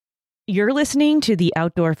You're listening to the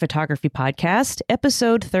Outdoor Photography Podcast,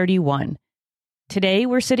 episode 31. Today,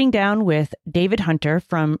 we're sitting down with David Hunter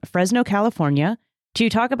from Fresno, California, to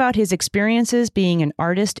talk about his experiences being an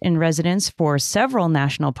artist in residence for several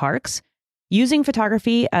national parks, using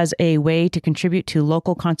photography as a way to contribute to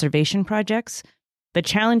local conservation projects, the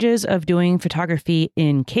challenges of doing photography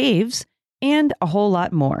in caves, and a whole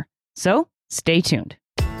lot more. So, stay tuned.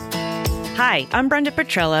 Hi, I'm Brenda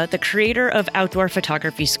Petrella, the creator of Outdoor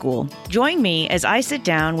Photography School. Join me as I sit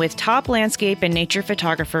down with top landscape and nature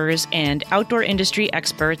photographers and outdoor industry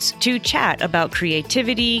experts to chat about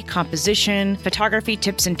creativity, composition, photography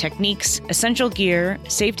tips and techniques, essential gear,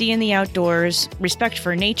 safety in the outdoors, respect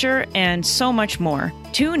for nature, and so much more.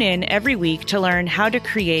 Tune in every week to learn how to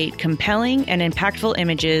create compelling and impactful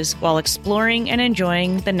images while exploring and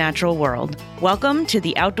enjoying the natural world. Welcome to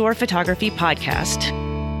the Outdoor Photography Podcast.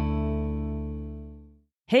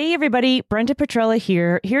 Hey everybody, Brenda Petrella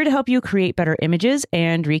here to help you create better images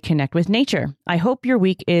and reconnect with nature. I hope your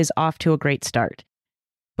week is off to a great start.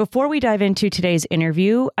 Before we dive into today's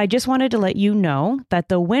interview, I just wanted to let you know that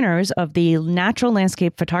the winners of the Natural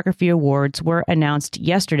Landscape Photography Awards were announced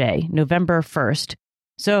yesterday, November 1st.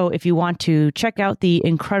 So if you want to check out the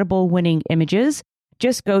incredible winning images,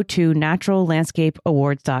 just go to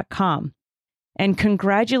naturallandscapeawards.com. And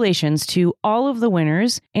congratulations to all of the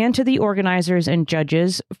winners and to the organizers and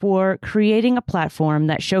judges for creating a platform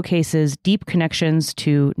that showcases deep connections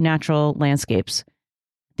to natural landscapes.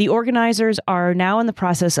 The organizers are now in the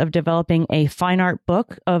process of developing a fine art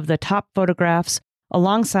book of the top photographs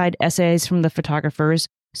alongside essays from the photographers,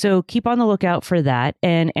 so keep on the lookout for that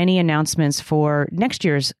and any announcements for next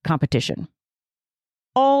year's competition.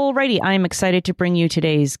 Alrighty, I'm excited to bring you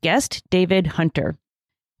today's guest, David Hunter.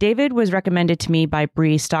 David was recommended to me by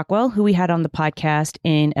Bree Stockwell, who we had on the podcast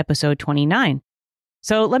in episode 29.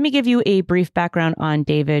 So let me give you a brief background on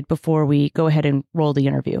David before we go ahead and roll the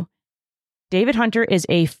interview. David Hunter is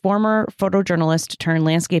a former photojournalist turned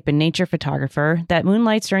landscape and nature photographer that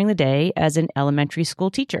moonlights during the day as an elementary school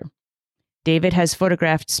teacher. David has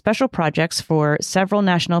photographed special projects for several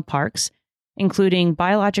national parks, including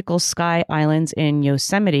biological sky islands in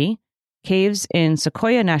Yosemite, caves in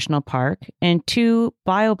Sequoia National Park, and 2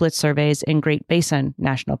 BioBlitz surveys in Great Basin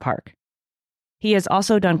National Park. He has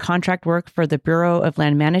also done contract work for the Bureau of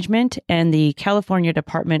Land Management and the California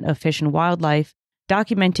Department of Fish and Wildlife,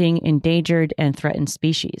 documenting endangered and threatened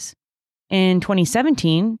species. In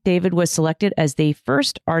 2017, David was selected as the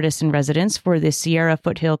first artist in residence for the Sierra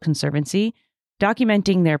Foothill Conservancy,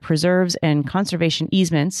 documenting their preserves and conservation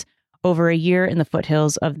easements over a year in the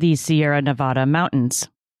foothills of the Sierra Nevada mountains.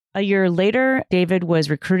 A year later, David was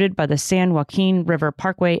recruited by the San Joaquin River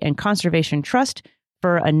Parkway and Conservation Trust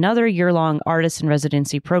for another year-long artist in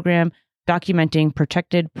residency program documenting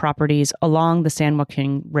protected properties along the San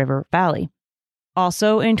Joaquin River Valley.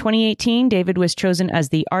 Also in 2018, David was chosen as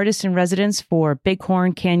the artist in residence for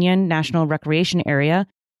Bighorn Canyon National Recreation Area,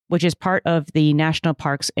 which is part of the national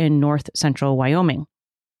parks in north central Wyoming.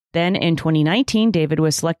 Then in 2019, David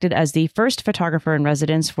was selected as the first photographer in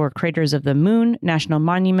residence for Craters of the Moon National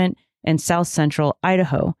Monument in south central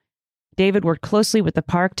Idaho. David worked closely with the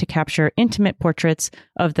park to capture intimate portraits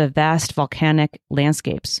of the vast volcanic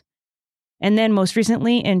landscapes. And then most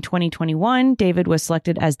recently in 2021, David was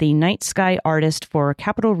selected as the night sky artist for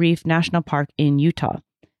Capitol Reef National Park in Utah.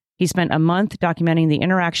 He spent a month documenting the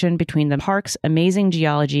interaction between the park's amazing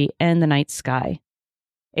geology and the night sky.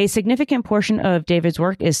 A significant portion of David's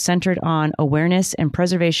work is centered on awareness and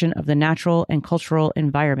preservation of the natural and cultural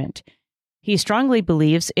environment. He strongly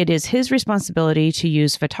believes it is his responsibility to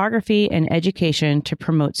use photography and education to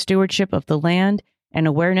promote stewardship of the land and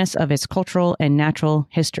awareness of its cultural and natural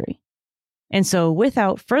history. And so,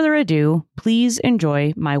 without further ado, please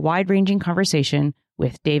enjoy my wide-ranging conversation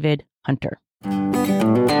with David Hunter.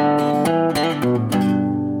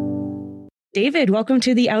 David, welcome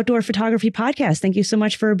to the Outdoor Photography Podcast. Thank you so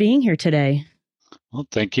much for being here today. Well,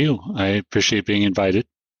 thank you. I appreciate being invited.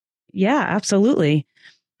 Yeah, absolutely.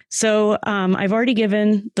 So I've already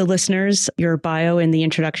given the listeners your bio in the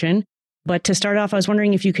introduction, but to start off, I was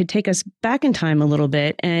wondering if you could take us back in time a little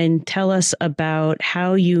bit and tell us about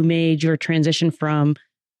how you made your transition from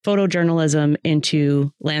photojournalism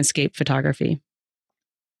into landscape photography.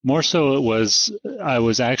 More so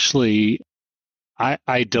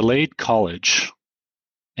I delayed college,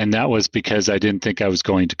 and that was because I didn't think I was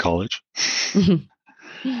going to college.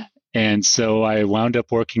 And so I wound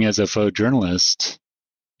up working as a photojournalist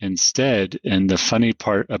instead. And the funny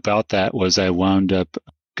part about that was I wound up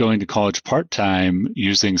going to college part-time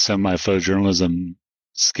using some of my photojournalism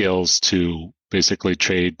skills to basically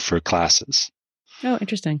trade for classes. Oh,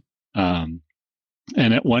 interesting.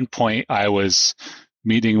 And at one point, I was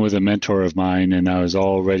meeting with a mentor of mine, and I was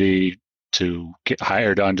all ready to get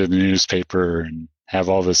hired onto the newspaper and have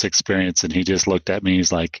all this experience. And he just looked at me.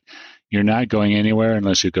 He's like, "You're not going anywhere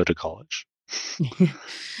unless you go to college."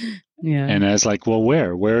 Yeah. And I was like, "Well,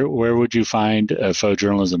 where would you find a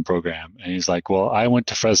photojournalism program?" And he's like, "Well, I went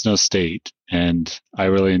to Fresno State and I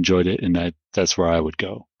really enjoyed it, and that's where I would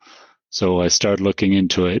go." So I started looking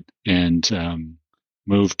into it and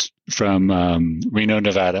moved from Reno,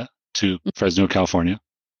 Nevada to Fresno, California.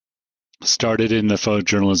 Started in the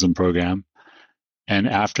photojournalism program. And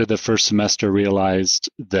after the first semester, realized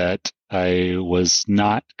that I was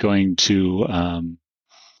not going to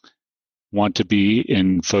want to be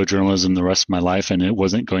in photojournalism the rest of my life, and it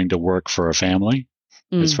wasn't going to work for a family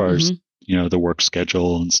as far as the work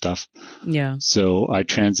schedule and stuff. Yeah. So I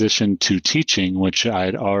transitioned to teaching, which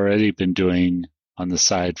I'd already been doing on the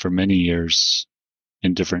side for many years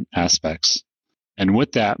in different aspects. And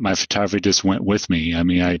with that, my photography just went with me. I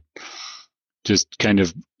mean, I just kind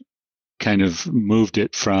of moved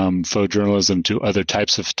it from photojournalism to other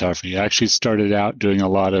types of photography. I actually started out doing a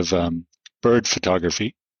lot of bird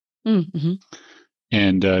photography,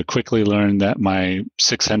 and quickly learned that my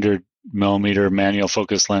 600 millimeter manual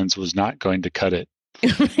focus lens was not going to cut it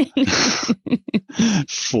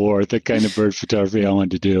for the kind of bird photography I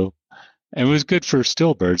wanted to do. It was good for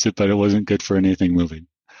still birds, but it wasn't good for anything moving.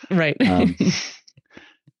 Right.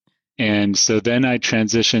 And so then I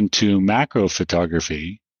transitioned to macro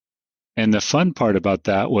photography. And the fun part about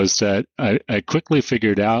that was that I quickly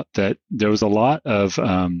figured out that there was a lot of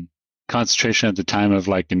concentration at the time of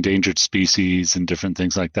like endangered species and different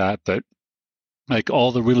things like that. But like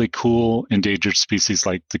all the really cool endangered species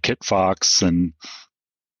like the kit fox and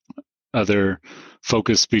other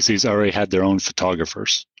focus species already had their own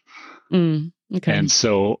photographers. Okay. And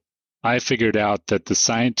so I figured out that the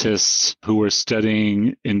scientists who were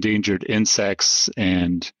studying endangered insects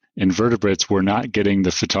and invertebrates were not getting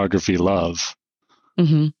the photography love.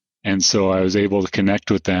 And so I was able to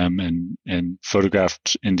connect with them and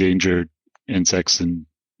photographed endangered insects and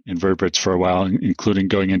invertebrates for a while, including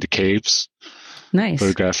going into caves. Nice.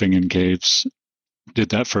 Photographing in caves. Did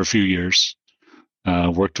that for a few years.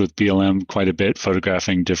 Worked with BLM quite a bit,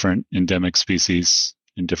 photographing different endemic species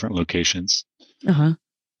in different locations.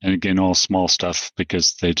 And again, all small stuff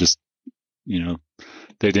because they just,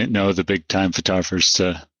 they didn't know the big time photographers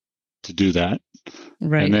to do that.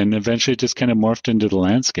 Right. And then eventually just kind of morphed into the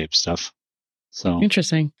landscape stuff. So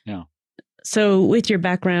interesting. Yeah. So with your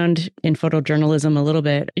background in photojournalism a little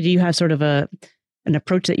bit, do you have sort of an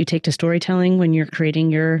approach that you take to storytelling when you're creating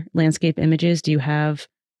your landscape images? Do you have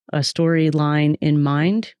a storyline in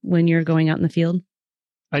mind when you're going out in the field?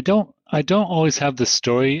 I don't always have the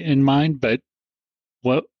story in mind, but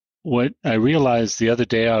what I realized the other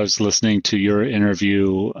day, I was listening to your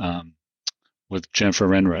interview with Jennifer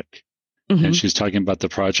Renrick, and she's talking about the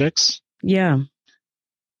projects. Yeah.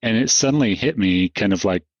 And it suddenly hit me, kind of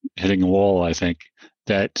like hitting a wall, I think,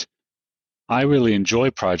 that I really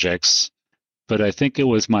enjoy projects, but I think it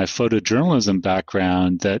was my photojournalism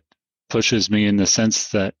background that pushes me in the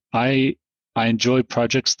sense that I enjoy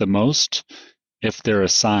projects the most if they're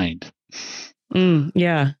assigned.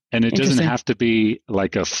 Yeah. And it doesn't have to be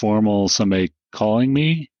like a formal somebody calling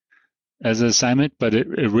me as an assignment, but it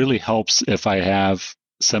really helps if I have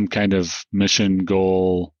some kind of mission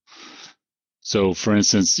goal. So for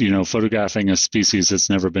instance, photographing a species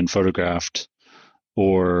that's never been photographed,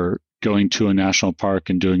 or going to a national park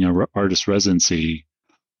and doing an artist residency,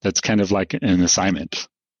 that's kind of like an assignment.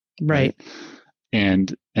 Right.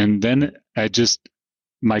 And then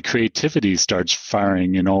my creativity starts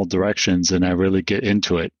firing in all directions and I really get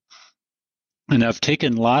into it. And I've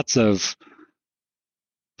taken lots of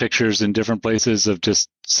pictures in different places of just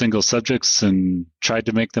single subjects and tried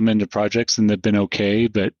to make them into projects, and they've been okay,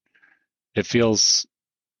 but it feels,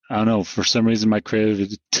 I don't know, for some reason my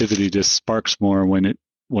creativity just sparks more when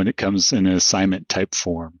it comes in an assignment type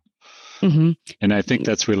form. And I think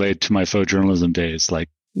that's related to my photojournalism days. Like,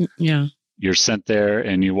 yeah, you're sent there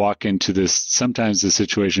and you walk into this, sometimes the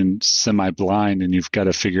situation semi-blind, and you've got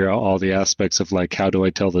to figure out all the aspects of like, how do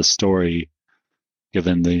I tell this story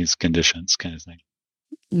given these conditions, kind of thing.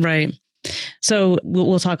 Right. So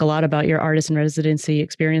we'll talk a lot about your artist in residency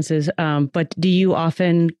experiences, but do you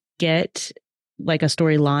often get like a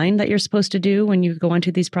storyline that you're supposed to do when you go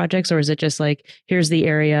onto these projects, or is it just like, here's the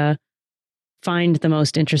area, find the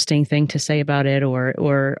most interesting thing to say about it,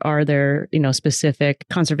 or are there, specific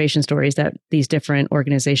conservation stories that these different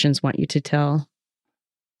organizations want you to tell?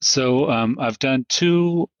 So I've done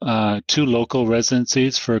two local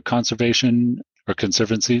residencies for conservation or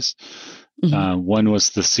conservancies. One was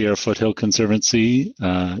the Sierra Foothill Conservancy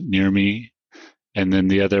near me, and then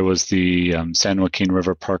the other was the San Joaquin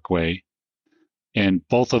River Parkway. And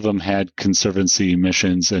both of them had conservancy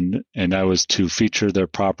missions, and I was to feature their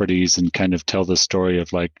properties and kind of tell the story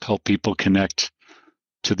of like help people connect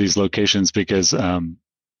to these locations because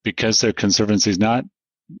they're conservancies, not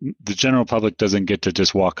the general public doesn't get to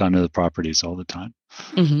just walk onto the properties all the time.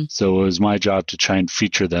 So it was my job to try and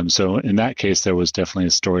feature them. So in that case, there was definitely a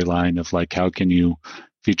storyline of like, how can you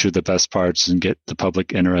feature the best parts and get the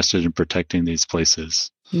public interested in protecting these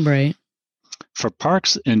places? Right. For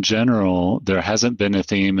parks in general, there hasn't been a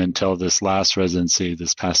theme until this last residency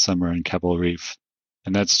this past summer in Capitol Reef.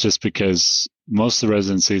 And that's just because most of the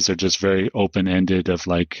residencies are just very open-ended of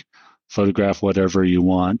like, photograph whatever you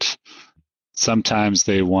want. Sometimes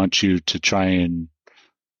they want you to try and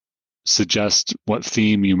suggest what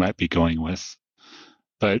theme you might be going with.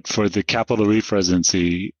 But for the Capitol Reef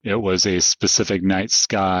residency, it was a specific night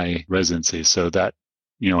sky residency. So that,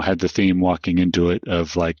 had the theme walking into it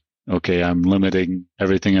of like, okay, I'm limiting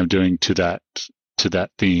everything I'm doing to that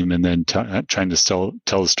theme, and then trying to still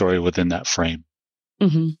tell the story within that frame.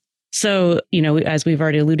 So, as we've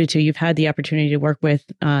already alluded to, you've had the opportunity to work with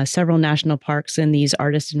several national parks in these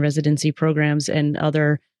artist in residency programs and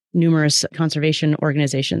other numerous conservation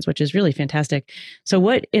organizations, which is really fantastic. So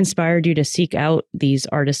what inspired you to seek out these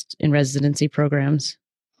artist in residency programs?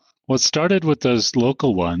 Well, it started with those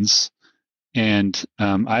local ones. And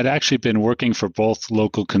I'd actually been working for both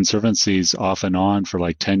local conservancies off and on for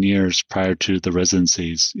like 10 years prior to the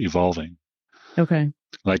residencies evolving. Okay.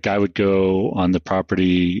 Like I would go on the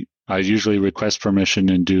property, I usually request permission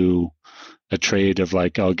and do a trade of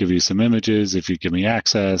like, I'll give you some images if you give me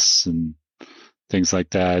access and things like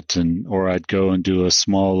that. Or I'd go and do a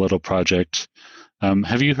small little project.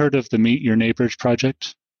 Have you heard of the Meet Your Neighbors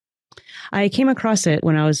project? I came across it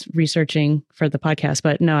when I was researching for the podcast,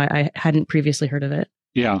 but no, I hadn't previously heard of it.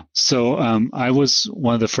 Yeah. So I was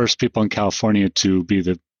one of the first people in California to be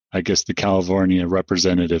the California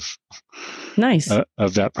representative. Nice.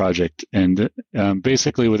 Of that project. And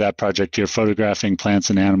basically with that project, you're photographing plants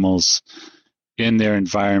and animals in their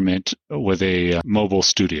environment with a mobile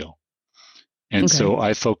studio. And so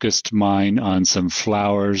I focused mine on some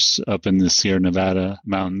flowers up in the Sierra Nevada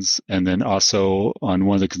mountains. And then also on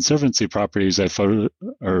one of the conservancy properties, I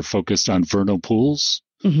focused on vernal pools,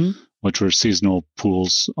 which were seasonal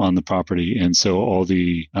pools on the property. And so all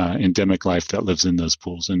the endemic life that lives in those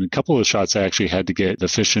pools. And a couple of shots, I actually had to get the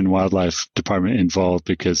Fish and Wildlife Department involved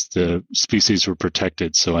because the species were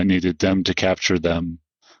protected. So I needed them to capture them.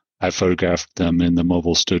 I photographed them in the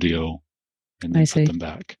mobile studio and then put them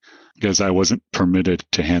back, because I wasn't permitted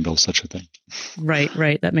to handle such a thing.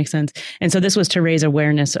 Right. That makes sense. And so this was to raise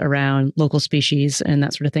awareness around local species and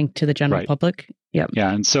that sort of thing to the general public. Yep.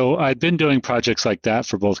 Yeah. And so I'd been doing projects like that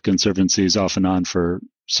for both conservancies off and on for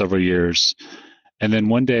several years. And then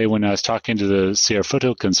one day when I was talking to the Sierra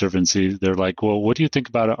Foothill Conservancy, they're like, well, what do you think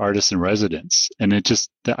about an artist in residence? And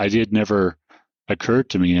the idea had never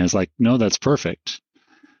occurred to me. And I was like, no, that's perfect.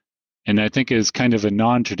 And I think it's kind of a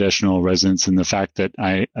non-traditional residence in the fact that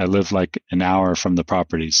I live like an hour from the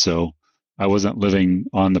property. So I wasn't living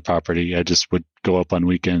on the property. I just would go up on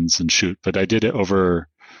weekends and shoot. But I did it over,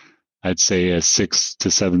 I'd say, a 6 to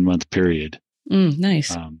 7 month period.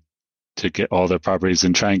 Nice. To get all the properties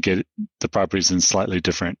and try and get the properties in slightly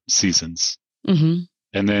different seasons. And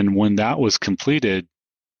then when that was completed,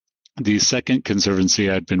 the second conservancy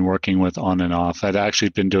I'd been working with on and off, I'd actually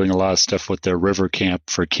been doing a lot of stuff with their river camp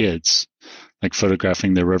for kids, like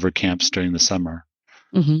photographing their river camps during the summer.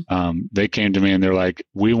 They came to me and they're like,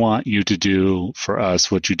 we want you to do for us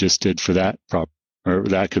what you just did for that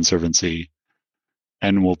that conservancy,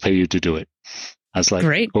 and we'll pay you to do it. I was like,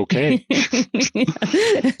 great. Okay.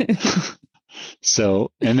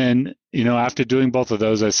 So, and then, after doing both of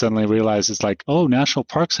those, I suddenly realized it's like, oh, national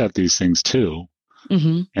parks have these things too.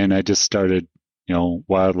 And I just started,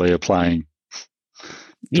 wildly applying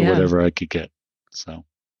to whatever I could get.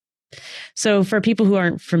 So for people who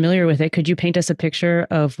aren't familiar with it, could you paint us a picture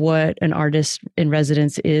of what an artist in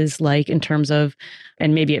residence is like in terms of,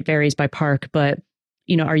 and maybe it varies by park, but,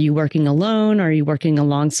 are you working alone? Are you working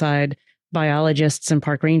alongside biologists and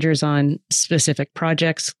park rangers on specific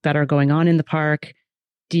projects that are going on in the park?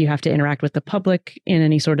 Do you have to interact with the public in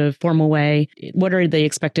any sort of formal way? What are the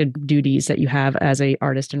expected duties that you have as an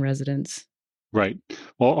artist in residence? Right.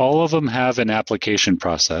 Well, all of them have an application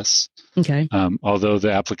process. Okay. Although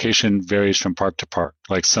the application varies from park to park.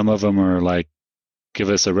 Like some of them are like, give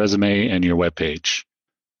us a resume and your webpage.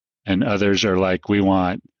 And others are like, we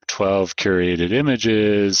want 12 curated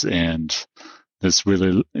images and this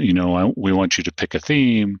really, we want you to pick a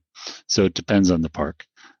theme. So it depends on the park.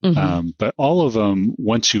 But all of them,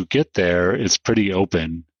 once you get there, it's pretty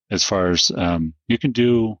open as far as you can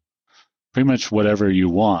do pretty much whatever you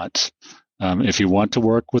want. If you want to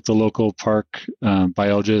work with the local park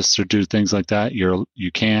biologists or do things like that,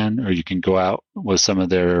 you can, or you can go out with some of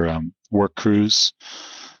their work crews.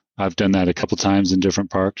 I've done that a couple times in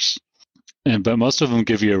different parks, but most of them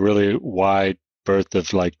give you a really wide berth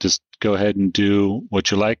of like, just go ahead and do what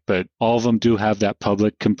you like. But all of them do have that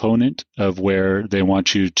public component of where they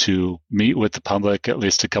want you to meet with the public at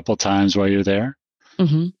least a couple times while you're there.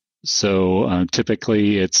 So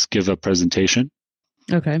typically it's give a presentation.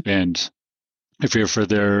 Okay. And if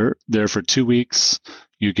you're there for 2 weeks,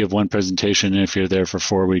 you give one presentation. And if you're there for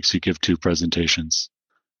 4 weeks, you give 2 presentations.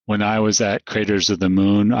 When I was at Craters of the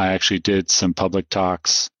Moon, I actually did some public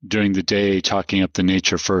talks during the day talking up the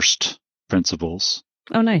Nature First principles.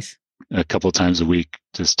 Oh, nice. A couple of times a week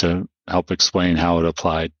just to help explain how it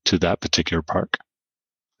applied to that particular park.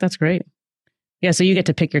 That's great. Yeah, so you get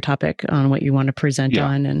to pick your topic on what you want to present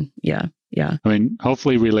on. And yeah. I mean,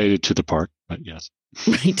 hopefully related to the park, but yes.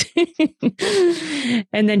 Right.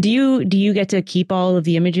 And then do you get to keep all of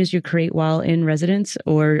the images you create while in residence,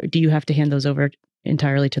 or do you have to hand those over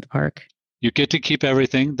entirely to the park? You get to keep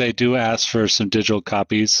everything. They do ask for some digital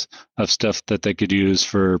copies of stuff that they could use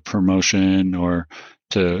for promotion or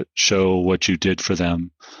to show what you did for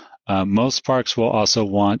them. Most parks will also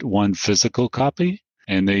want one physical copy,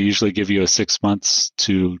 and they usually give you a 6 months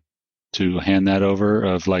to hand that over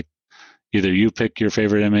of like, either you pick your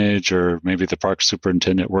favorite image or maybe the park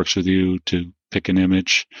superintendent works with you to pick an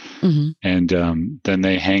image. And then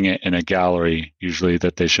they hang it in a gallery, usually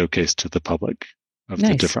that they showcase to the public of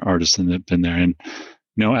the different artists that have been there. And,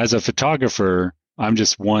 as a photographer, I'm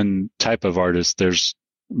just one type of artist.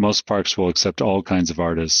 Most parks will accept all kinds of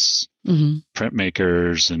artists,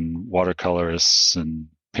 printmakers and watercolorists and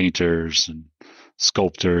painters and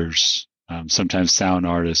sculptors, sometimes sound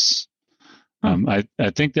artists. I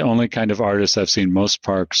think the only kind of artists I've seen most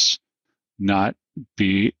parks not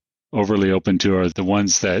be overly open to are the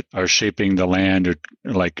ones that are shaping the land or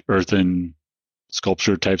like earthen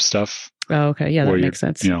sculpture type stuff. Oh, okay. Yeah, that makes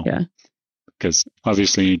sense. Yeah. Because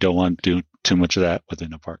obviously you don't want to do too much of that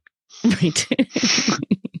within a park. Right.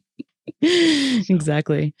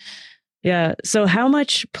 Exactly. Yeah. So how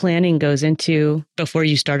much planning goes into before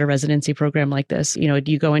you start a residency program like this? Do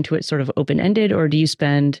you go into it sort of open-ended, or do you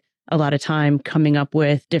spend a lot of time coming up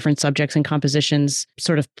with different subjects and compositions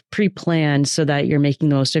sort of pre-planned so that you're making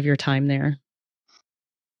the most of your time there?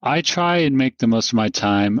 I try and make the most of my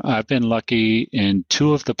time. I've been lucky in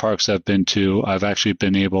 2 of the parks I've been to. I've actually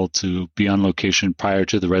been able to be on location prior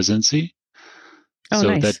to the residency. Oh, so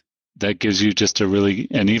nice. that gives you just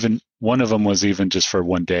and even one of them was even just for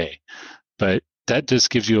 1 day, but that just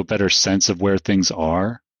gives you a better sense of where things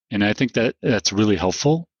are. And I think that's really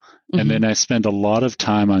helpful. And then I spend a lot of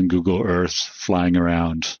time on Google Earth flying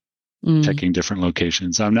around, checking different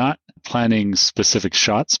locations. I'm not planning specific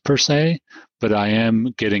shots per se, but I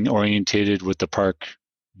am getting orientated with the park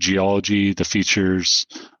geology, the features,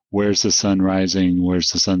 where's the sun rising,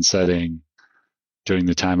 where's the sun setting during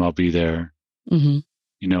the time I'll be there.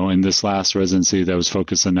 In this last residency that was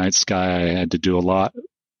focused on night sky, I had to do a lot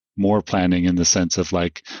more planning in the sense of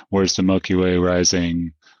like, where's the Milky Way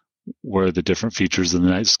rising? Where are the different features of the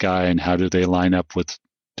night sky and how do they line up with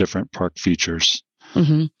different park features?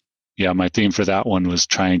 Yeah, my theme for that one was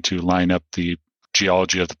trying to line up the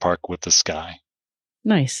geology of the park with the sky.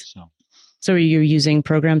 Nice. So are you using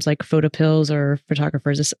programs like Photopills or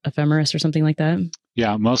Photographer's Ephemeris or something like that?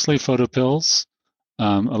 Yeah, mostly Photopills,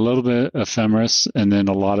 a little bit Ephemeris, and then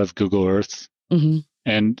a lot of Google Earth.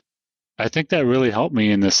 And I think that really helped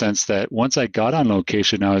me in the sense that once I got on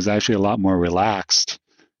location, I was actually a lot more relaxed.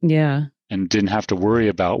 Yeah. And didn't have to worry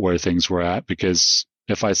about where things were at, because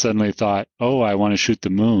if I suddenly thought, oh, I want to shoot the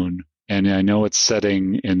moon and I know it's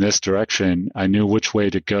setting in this direction, I knew which way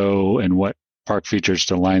to go and what park features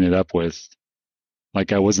to line it up with.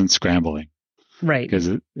 Like I wasn't scrambling. Right. Because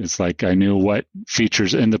it's like I knew what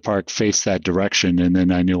features in the park face that direction, and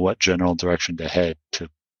then I knew what general direction to head to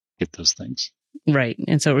get those things. Right.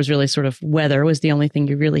 And so it was really sort of weather was the only thing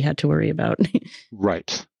you really had to worry about.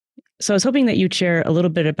 Right. So I was hoping that you'd share a little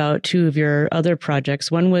bit about 2 of your other projects.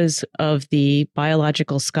 One was of the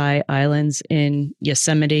biological sky islands in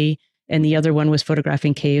Yosemite, and the other one was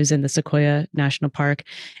photographing caves in the Sequoia National Park.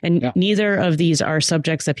 And neither of these are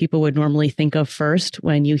subjects that people would normally think of first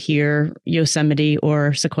when you hear Yosemite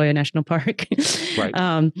or Sequoia National Park. Right.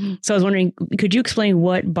 So I was wondering, could you explain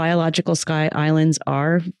what biological sky islands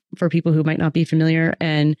are for people who might not be familiar,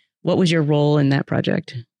 and what was your role in that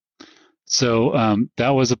project? So that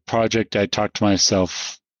was a project I talked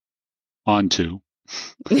myself onto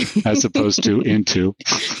as opposed to into.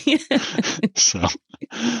 So,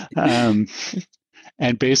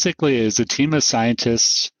 and basically is a team of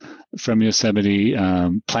scientists from Yosemite,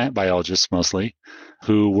 plant biologists mostly,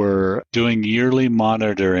 who were doing yearly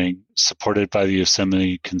monitoring supported by the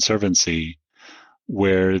Yosemite Conservancy,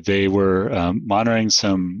 where they were monitoring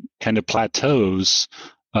some kind of plateaus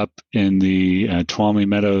up in the Tuolumne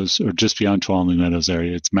Meadows, or just beyond Tuolumne Meadows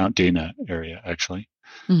area. It's Mount Dana area, actually.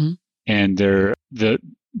 Mm-hmm. And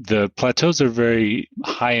the plateaus are very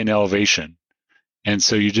high in elevation. And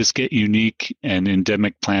so you just get unique and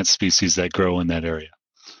endemic plant species that grow in that area.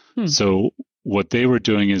 So what they were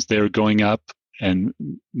doing is they were going up and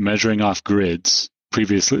measuring off grids.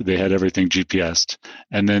 Previously, they had everything GPSed.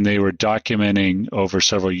 And then they were documenting over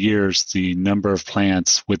several years the number of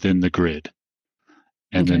plants within the grid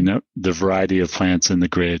and then the variety of plants in the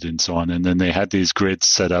grid and so on. And then they had these grids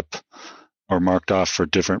set up or marked off for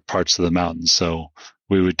different parts of the mountain. So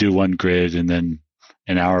we would do one grid, and then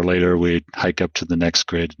an hour later we'd hike up to the next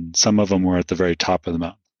grid. And some of them were at the very top of the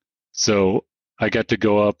mountain. So I got to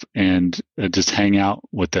go up and just hang out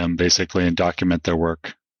with them basically and document their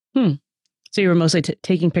work. So you were mostly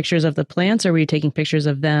taking pictures of the plants, or were you taking pictures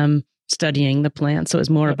of them studying the plants? So it was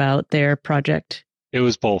more about their project. It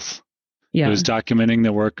was both. Yeah. It was documenting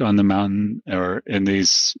the work on the mountain or in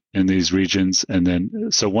these regions. And then,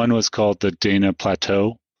 so one was called the Dana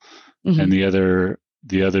Plateau, and the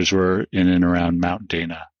others were in and around Mount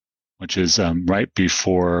Dana, which is right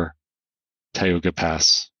before Tioga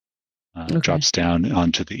Pass drops down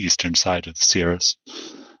onto the eastern side of the Sierras.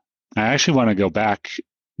 I actually want to go back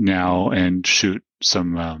now and shoot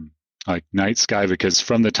some like night sky, because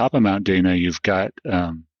from the top of Mount Dana, you've got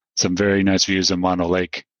some very nice views of Mono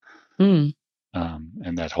Lake. And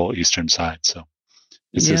that whole eastern side. So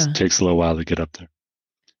it just takes a little while to get up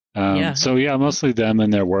there. So mostly them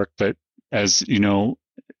and their work. But as you know,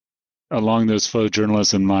 along those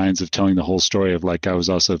photojournalism lines of telling the whole story of, like, I was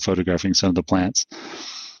also photographing some of the plants.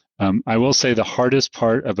 I will say the hardest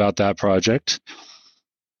part about that project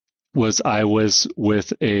was I was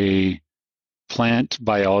with a plant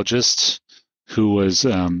biologist who was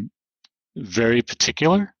very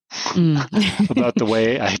particular about the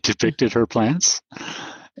way I depicted her plants.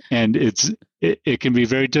 And it can be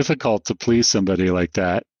very difficult to please somebody like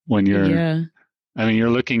that when you're, I mean, you're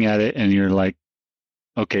looking at it and you're like,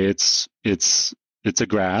 okay, it's a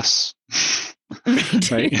grass,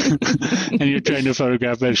 right? And you're trying to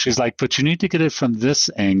photograph it. She's like, but you need to get it from this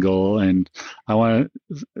angle, and I want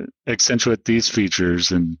to accentuate these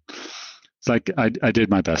features. And it's like, I did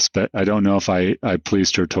my best, but I don't know if I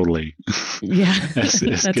pleased her totally. As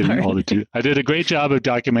that's getting hard. all I did a great job of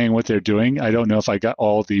documenting what they're doing. I don't know if I got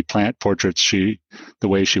all the plant portraits the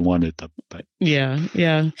way she wanted them. But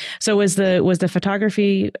So was the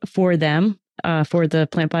photography for them, for the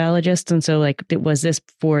plant biologists, and so like was this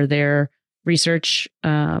for their research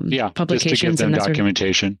publications, just to give them and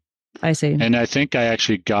documentation. I see. And I think I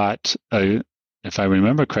actually got if I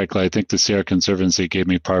remember correctly, I think the Sierra Conservancy gave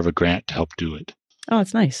me part of a grant to help do it. Oh,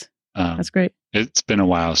 that's nice. That's great. It's been a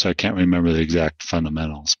while, so I can't remember the exact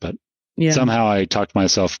fundamentals, but somehow I talked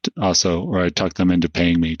myself I talked them into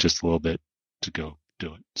paying me just a little bit to go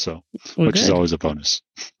do it. So, which is always a bonus.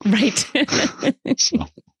 Right. So.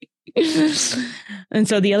 And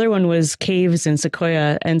so the other one was caves in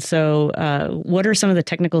Sequoia. And so what are some of the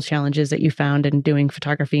technical challenges that you found in doing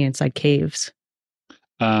photography inside caves?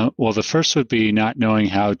 Well, the first would be not knowing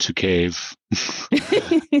how to cave. Not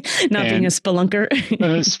being a spelunker.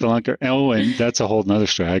 Spelunker. Oh, and that's a whole nother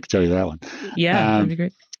story. I can tell you that one. Yeah, that'd be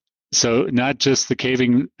great. So not just the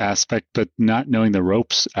caving aspect, but not knowing the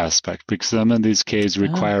ropes aspect, because some of these caves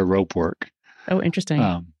require rope work. Oh, interesting.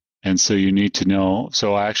 And so you need to know.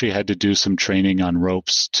 So I actually had to do some training on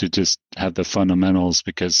ropes to just have the fundamentals,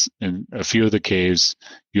 because in a few of the caves,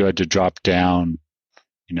 you had to drop down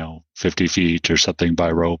 50 feet or something by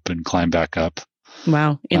rope and climb back up.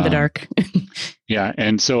 Wow. In the dark. Yeah.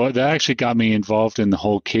 And so that actually got me involved in the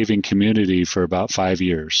whole caving community for about 5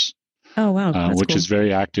 years. Oh, wow. Which is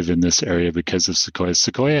very active in this area because of Sequoia.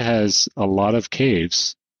 Sequoia has a lot of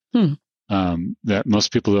caves that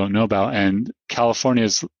most people don't know about. And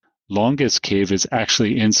California's longest cave is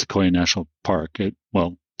actually in Sequoia National Park.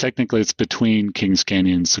 Technically it's between Kings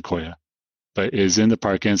Canyon and Sequoia, but is in the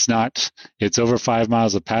park. And it's over 5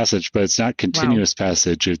 miles of passage, but it's not continuous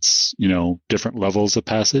passage. It's, different levels of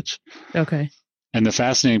passage. Okay. And the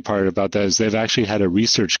fascinating part about that is they've actually had a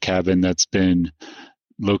research cabin that's been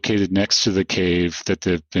located next to the cave that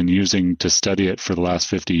they've been using to study it for the last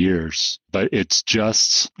 50 years. But it's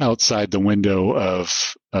just outside the window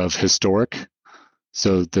of of historic.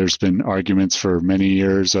 So there's been arguments for many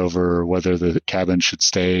years over whether the cabin should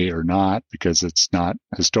stay or not because it's not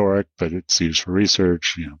historic, but it's used for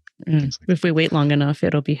research, things like if we wait long enough,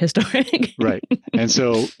 it'll be historic. Right. And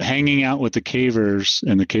so hanging out with the cavers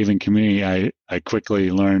in the caving community, I quickly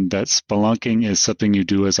learned that spelunking is something you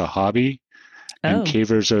do as a hobby. And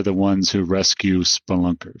cavers are the ones who rescue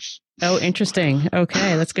spelunkers. Oh, interesting.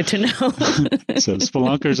 Okay, that's good to know. So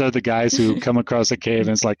spelunkers are the guys who come across a cave and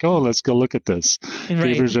it's like, oh, let's go look at this.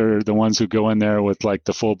 Right. Cavers are the ones who go in there with like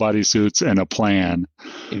the full body suits and a plan.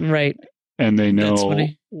 Right. And they know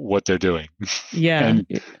what they're doing. Yeah. and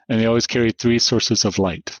they always carry 3 sources of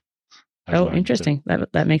light. Interesting.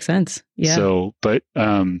 That makes sense. Yeah. So, but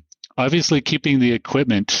obviously keeping the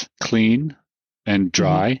equipment clean and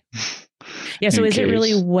dry. Yeah. So is it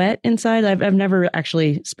really wet inside? I've never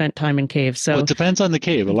actually spent time in caves. So it depends on the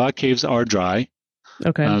cave. A lot of caves are dry.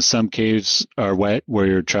 Okay. Some caves are wet where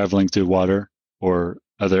you're traveling through water or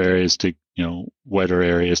other areas to, wetter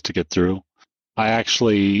areas to get through. I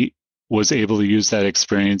actually was able to use that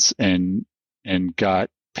experience and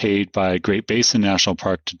got paid by Great Basin National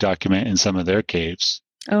Park to document in some of their caves.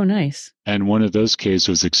 Oh, nice. And one of those caves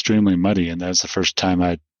was extremely muddy, and that was the first time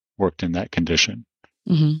I'd worked in that condition.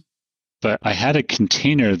 Mm-hmm. But I had a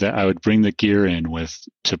container that I would bring the gear in with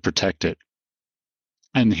to protect it.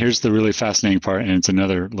 And here's the really fascinating part, and it's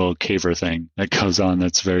another little caver thing that goes on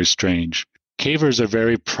that's very strange. Cavers are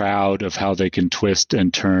very proud of how they can twist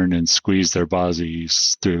and turn and squeeze their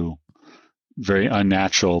bodies through very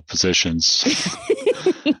unnatural positions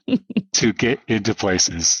to get into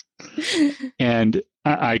places. And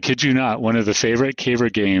I kid you not, one of the favorite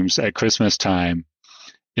caver games at Christmas time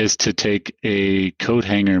is to take a coat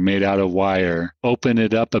hanger made out of wire, open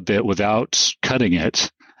it up a bit without cutting it,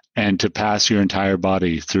 and to pass your entire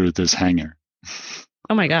body through this hanger.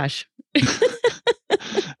 Oh my gosh.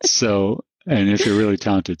 So, and if you're really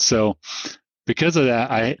talented. So because of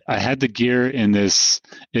that, I had the gear in this,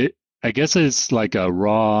 I guess it's like a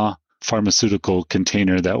raw pharmaceutical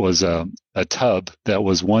container that was a tub that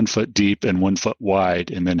was 1 foot deep and 1 foot wide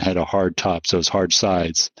and then had a hard top. So it was hard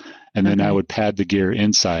sides. And then I would pad the gear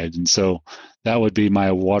inside. And so that would be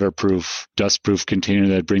my waterproof, dustproof container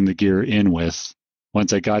that I'd bring the gear in with.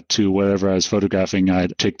 Once I got to whatever I was photographing,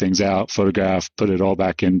 I'd take things out, photograph, put it all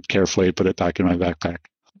back in carefully, put it back in my backpack.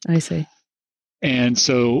 I see. And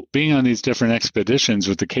so being on these different expeditions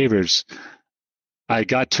with the cavers, I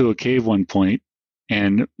got to a cave one point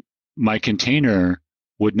and my container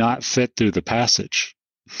would not fit through the passage.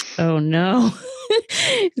 Oh, no.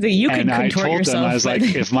 You can and I told yourself, them, I was like,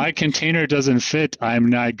 if my container doesn't fit, I'm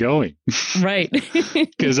not going. Right.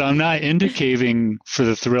 Because I'm not into caving for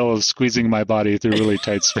the thrill of squeezing my body through really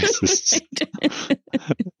tight spaces.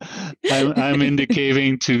 I'm into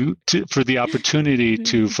caving for the opportunity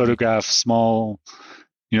to photograph small,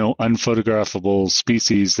 unphotographable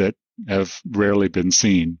species that have rarely been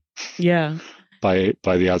seen. Yeah. By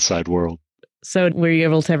the outside world. So were you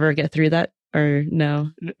able to ever get through that? Or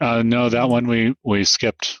no? No, that one we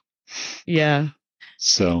skipped. Yeah.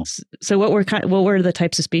 So what were the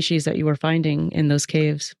types of species that you were finding in those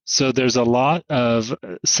caves? So there's a lot of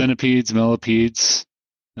centipedes, millipedes.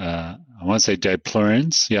 I want to say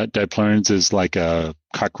diplurans. Yeah, diplurans is like a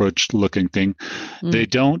cockroach-looking thing. They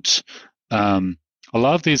don't. A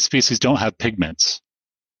lot of these species don't have pigments.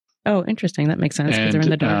 Oh, interesting. That makes sense because they're in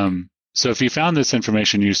the dark. So if you found this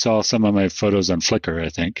information, you saw some of my photos on Flickr, I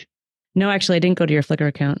think. No, actually, I didn't go to your Flickr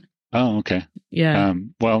account. Oh, okay. Yeah.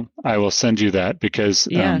 Well, I will send you that because,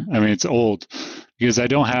 it's old because I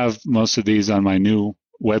don't have most of these on my new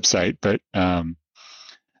website, but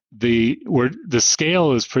the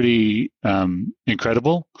scale is pretty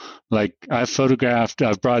incredible. Like I've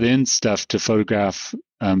brought in stuff to photograph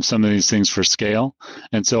some of these things for scale.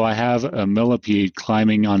 And so I have a millipede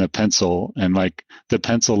climbing on a pencil and like the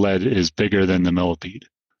pencil lead is bigger than the millipede.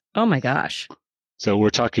 Oh my gosh. So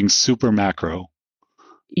we're talking super macro.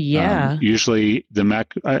 Yeah. Usually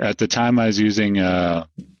at the time I was using a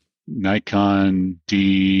Nikon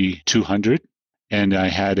D200 and I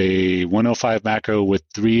had a 105 macro with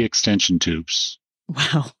 3 extension tubes.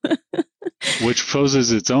 Wow. Which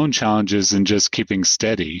poses its own challenges in just keeping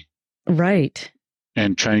steady. Right.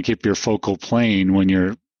 And trying to keep your focal plane when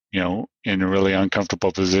you're, in a really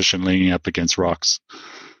uncomfortable position leaning up against rocks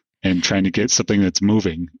and trying to get something that's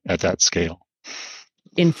moving at that scale.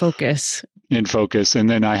 In focus. And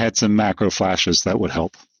then I had some macro flashes that would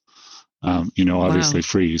help, obviously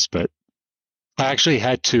freeze. But I actually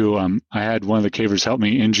had to, I had one of the cavers help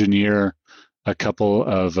me engineer a couple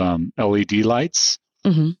of LED lights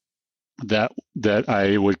that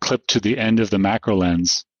I would clip to the end of the macro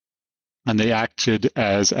lens and they acted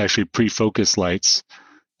as actually pre-focus lights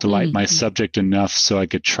to light my subject enough so I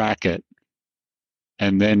could track it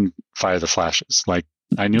and then fire the flashes. Like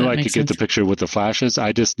I knew I could get the picture with the flashes.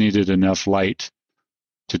 I just needed enough light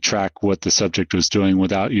to track what the subject was doing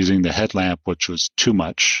without using the headlamp, which was too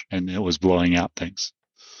much, and it was blowing out things.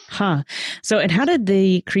 Huh. So, and how did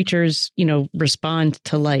the creatures, respond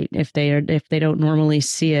to light if they don't normally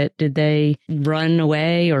see it? Did they run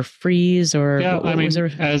away or freeze or? Yeah,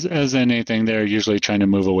 as anything, they're usually trying to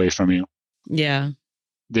move away from you. Yeah.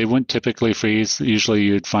 They wouldn't typically freeze. Usually,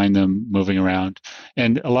 you'd find them moving around,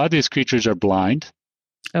 and a lot of these creatures are blind.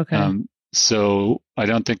 Okay. So I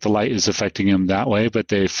don't think the light is affecting them that way, but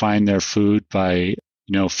they find their food by,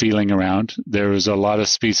 feeling around. There's a lot of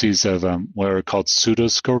species of what are called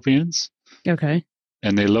pseudoscorpions. Okay.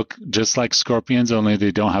 And they look just like scorpions, only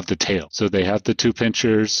they don't have the tail. So they have the two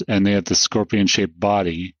pinchers and they have the scorpion-shaped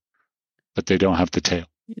body, but they don't have the tail.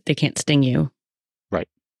 They can't sting you. Right.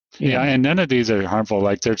 Yeah, and none of these are harmful.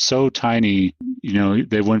 Like they're so tiny,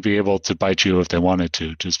 they wouldn't be able to bite you if they wanted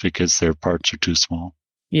to, just because their parts are too small.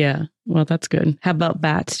 Yeah, well, that's good. How about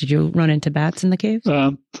bats? Did you run into bats in the caves?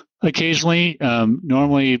 Occasionally.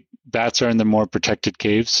 Normally, bats are in the more protected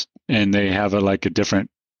caves, and they have a different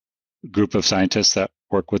group of scientists that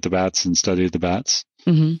work with the bats and study the bats.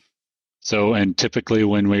 Mm-hmm. So, and typically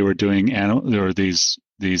when we were doing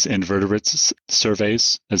these invertebrates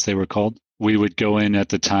surveys, as they were called, we would go in at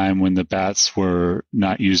the time when the bats were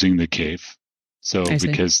not using the cave. So,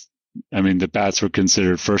 because the bats were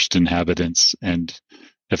considered first inhabitants, and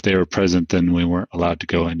if they were present, then we weren't allowed to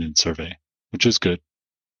go in and survey, which is good.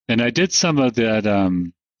 And I did some of that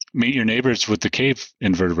meet your neighbors with the cave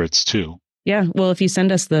invertebrates too. Yeah. Well, if you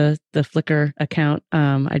send us the Flickr account,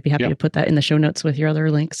 I'd be happy to put that in the show notes with your other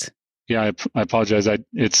links. Yeah, I apologize.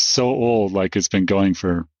 It's so old, like it's been going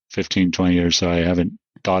for 15, 20 years, so I haven't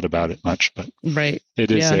thought about it much, but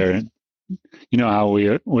it is there. And you know how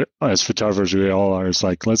we as photographers, we all are, it's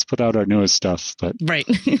like, let's put out our newest stuff, but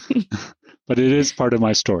but it is part of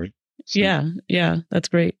my story. So. Yeah, that's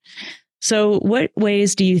great. So what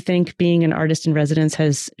ways do you think being an artist in residence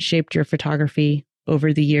has shaped your photography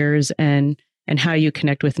over the years and how you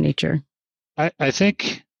connect with nature? I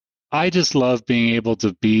think I just love being able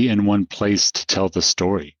to be in one place to tell the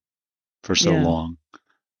story for so long.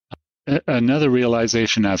 Another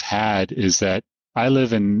realization I've had is that I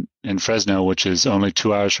live in Fresno, which is only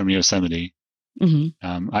 2 hours from Yosemite.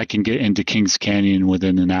 Mm-hmm. I can get into Kings Canyon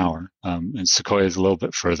within an hour, and Sequoia is a little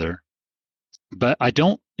bit further. But I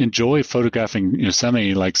don't enjoy photographing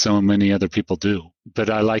Yosemite like so many other people do. But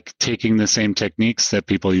I like taking the same techniques that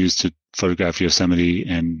people use to photograph Yosemite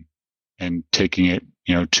and taking it,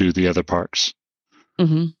 to the other parks.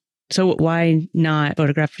 Mm-hmm. So why not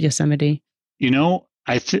photograph Yosemite? And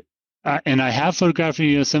I have photographed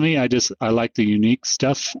Yosemite. I like the unique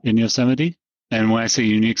stuff in Yosemite. And when I say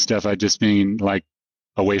unique stuff, I just mean like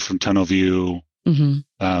away from tunnel view.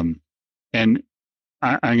 Mm-hmm. And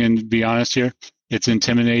I'm going to be honest here. It's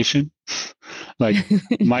intimidation. Like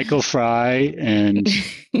Michael Fry and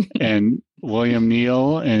William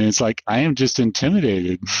Neal. And it's like, I am just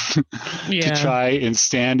intimidated to try and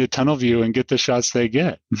stand at tunnel view and get the shots they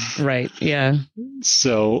get. Right. Yeah.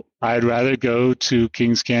 So I'd rather go to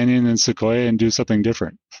Kings Canyon and Sequoia and do something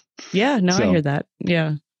different. Yeah. No, I hear that.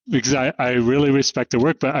 Yeah. Because I really respect the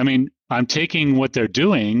work, but I'm taking what they're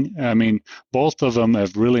doing. Both of them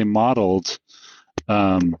have really modeled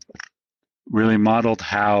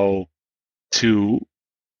how to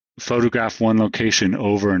photograph one location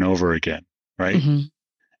over and over again, right?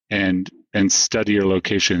 Mm-hmm. And study your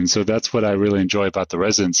location. So that's what I really enjoy about the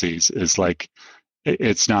residencies is like,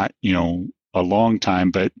 it's not, a long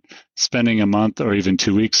time, but spending a month or even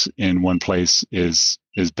 2 weeks in one place is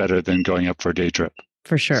better than going up for a day trip.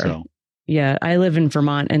 For sure. So. Yeah, I live in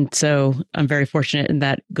Vermont, and so I'm very fortunate in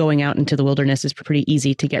that going out into the wilderness is pretty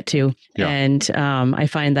easy to get to. Yeah. And I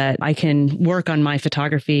find that I can work on my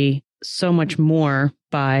photography so much more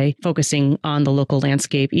by focusing on the local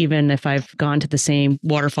landscape, even if I've gone to the same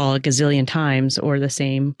waterfall a gazillion times or the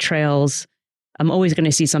same trails. I'm always going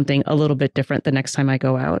to see something a little bit different the next time I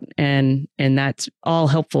go out. And that's all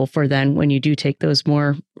helpful for then when you do take those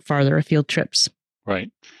more farther afield trips. Right.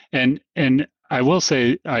 And I will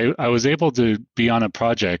say I was able to be on a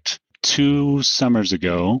project 2 summers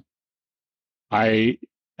ago. I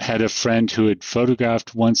had a friend who had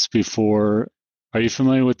photographed once before. Are you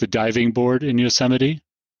familiar with the diving board in Yosemite?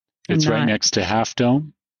 It's right next to Half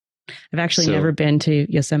Dome. I've actually never been to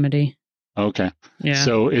Yosemite. Okay. Yeah.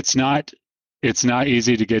 So it's not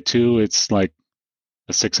easy to get to. It's like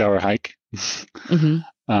a 6-hour hike.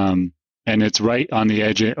 Mm-hmm. And it's right on the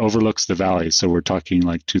edge. It overlooks the valley. So we're talking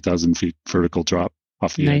like 2,000 feet vertical drop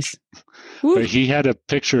off the edge. Woo. But he had a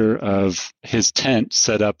picture of his tent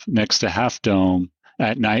set up next to Half Dome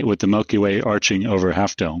at night with the Milky Way arching over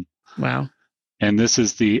Half Dome. Wow. And this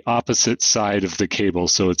is the opposite side of the cable.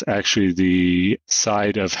 So it's actually the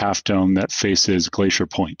side of Half Dome that faces Glacier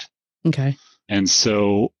Point. Okay. And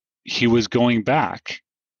so he was going back.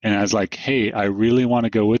 And I was like, hey, I really want to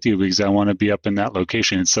go with you because I want to be up in that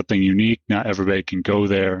location. It's something unique. Not everybody can go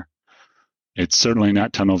there. It's certainly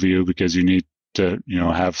not tunnel view because you need to,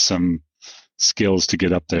 have some skills to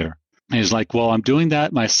get up there. And he's like, well, I'm doing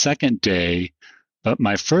that my second day, but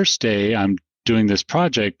my first day I'm doing this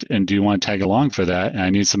project, and do you want to tag along for that? And I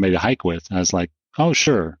need somebody to hike with. And I was like, oh,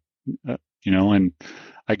 sure. And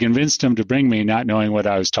I convinced him to bring me, not knowing what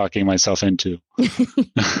I was talking myself into.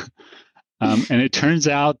 And it turns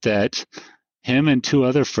out that him and two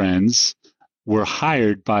other friends were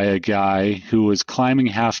hired by a guy who was climbing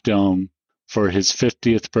Half Dome for his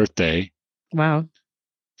 50th birthday. Wow.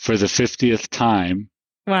 For the 50th time.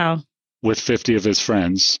 Wow. With 50 of his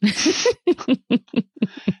friends.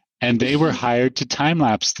 And they were hired to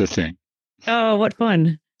time-lapse the thing. Oh, what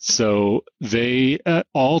fun. So they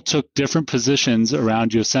all took different positions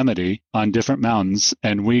around Yosemite on different mountains,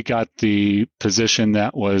 and we got the position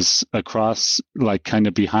that was across, like kind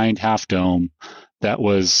of behind Half Dome, that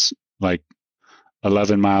was like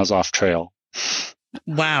 11 miles off trail.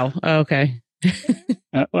 Wow. Okay.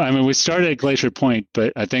 We started at Glacier Point,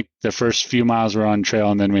 but I think the first few miles were on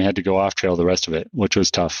trail, and then we had to go off trail the rest of it, which was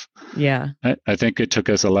tough. Yeah. I think it took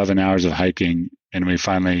us 11 hours of hiking, and we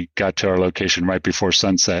finally got to our location right before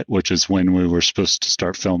sunset, which is when we were supposed to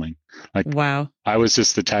start filming. Wow. I was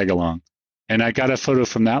just the tag along. And I got a photo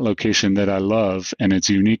from that location that I love, and it's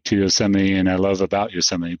unique to Yosemite, and I love about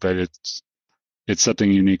Yosemite, but it's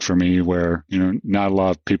something unique for me where, not a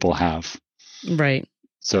lot of people have. Right.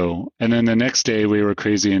 So, and then the next day we were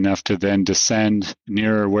crazy enough to then descend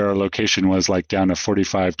near where our location was, like down a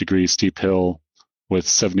 45-degree steep hill with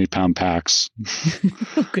 70-pound packs.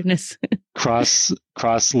 Oh, goodness. cross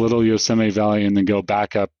Little Yosemite Valley and then go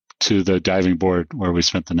back up to the diving board where we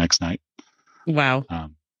spent the next night. Wow.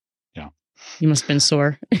 Yeah. You must have been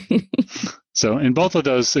sore. So in both of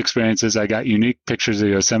those experiences, I got unique pictures of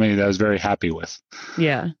Yosemite that I was very happy with.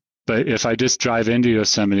 Yeah. But if I just drive into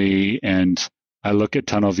Yosemite and I look at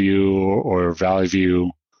tunnel view or valley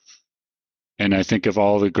view, and I think of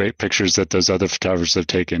all the great pictures that those other photographers have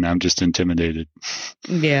taken, I'm just intimidated.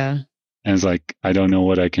 Yeah. And it's like, I don't know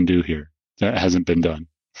what I can do here. That hasn't been done.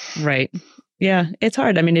 Right. Yeah, it's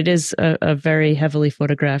hard. It is a very heavily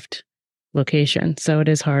photographed location, so it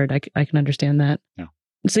is hard. I can understand that. Yeah.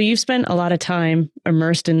 So you've spent a lot of time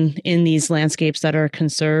immersed in these landscapes that are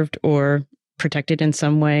conserved or protected in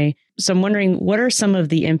some way. So I'm wondering, what are some of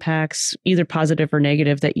the impacts, either positive or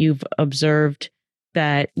negative, that you've observed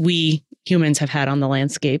that we humans have had on the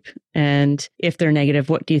landscape? And if they're negative,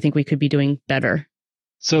 what do you think we could be doing better?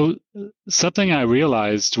 So something I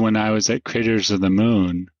realized when I was at Craters of the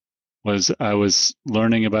Moon was I was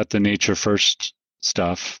learning about the Nature First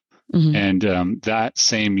stuff. Mm-hmm. And that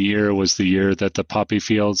same year was the year that the poppy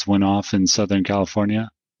fields went off in Southern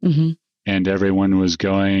California. Mm-hmm. And everyone was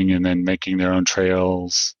going and then making their own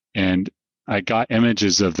trails. And I got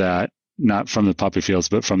images of that, not from the poppy fields,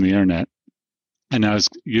 but from the internet. And I was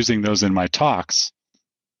using those in my talks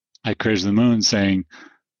at Craters of the Moon, saying,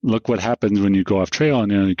 look what happens when you go off trail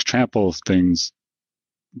and you trample things.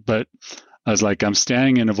 But I was like, I'm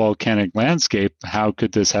standing in a volcanic landscape. How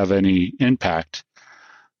could this have any impact?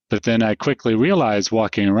 But then I quickly realized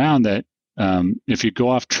walking around that if you go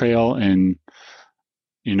off trail in,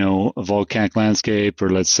 a volcanic landscape, or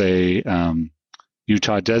let's say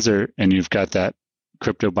Utah desert, and you've got that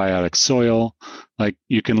cryptobiotic soil, like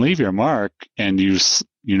you can leave your mark and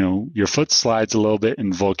your foot slides a little bit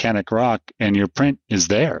in volcanic rock and your print is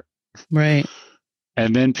there. Right.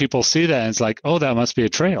 And then people see that and it's like, oh, that must be a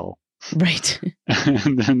trail. Right.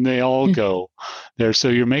 And then they all go there. So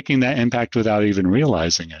you're making that impact without even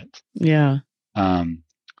realizing it. Yeah.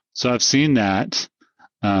 So I've seen that.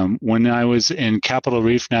 When I was in Capitol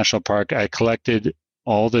Reef National Park, I collected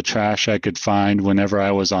all the trash I could find whenever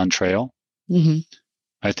I was on trail. Mm-hmm.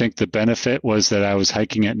 I think the benefit was that I was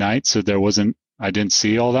hiking at night, so I didn't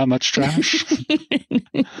see all that much trash.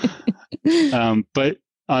 But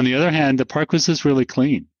on the other hand, the park was just really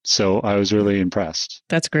clean. So I was really impressed.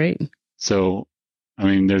 That's great. So,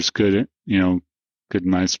 there's good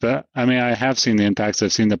minds. But I have seen the impacts.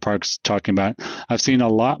 I've seen the parks talking about. I've seen a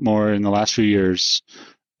lot more in the last few years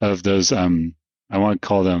of those, I want to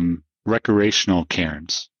call them recreational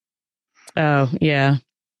cairns. Oh, yeah.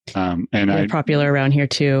 And They're popular around here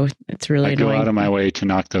too. It's really annoying. I go out of my way to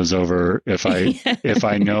knock those over if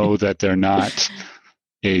I know that they're not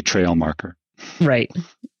a trail marker. Right.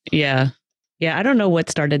 Yeah. Yeah. I don't know what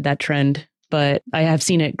started that trend, but I have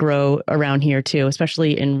seen it grow around here too,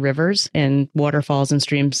 especially in rivers and waterfalls and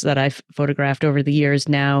streams that I've photographed over the years.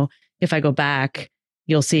 Now, if I go back,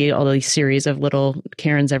 you'll see all these series of little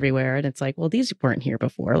cairns everywhere. And it's like, well, these weren't here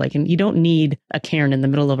before. Like, and you don't need a cairn in the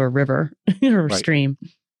middle of a river or a stream.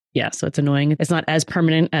 Yeah. So it's annoying. It's not as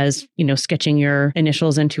permanent as, sketching your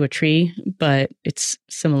initials into a tree, but it's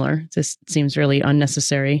similar. It just seems really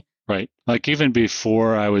unnecessary. Right. Like even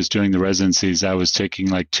before I was doing the residencies, I was taking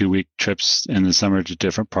like 2-week trips in the summer to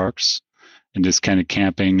different parks and just kind of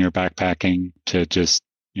camping or backpacking to just,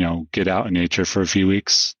 get out in nature for a few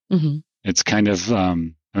weeks. Mm-hmm. It's kind of,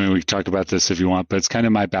 we can talk about this if you want, but it's kind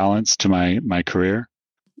of my balance to my career.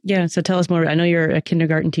 Yeah. So tell us more. I know you're a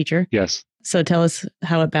kindergarten teacher. Yes. So tell us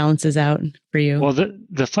how it balances out for you. Well,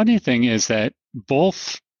 the funny thing is that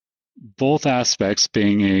both aspects,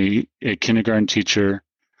 being a kindergarten teacher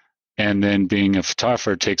and then being a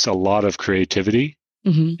photographer, takes a lot of creativity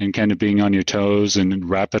and kind of being on your toes and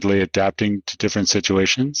rapidly adapting to different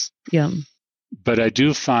situations. Yeah. But I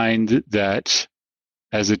do find that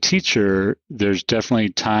as a teacher, there's definitely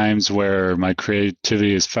times where my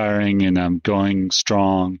creativity is firing and I'm going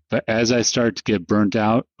strong. But as I start to get burnt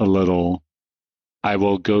out a little, I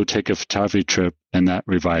will go take a photography trip and that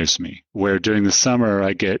revives me. Where during the summer,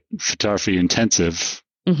 I get photography intensive.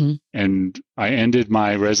 And I ended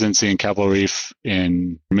my residency in Capitol Reef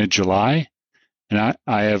in mid-July. And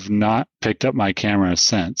I have not picked up my camera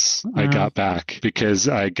since I got back because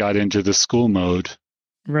I got into the school mode.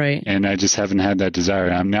 Right. And I just haven't had that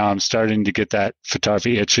desire. I'm starting to get that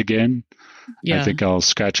photography itch again. Yeah. I think I'll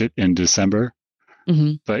scratch it in December.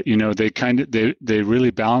 But they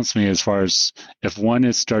really balance me as far as if one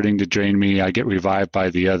is starting to drain me, I get revived by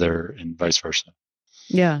the other and vice versa.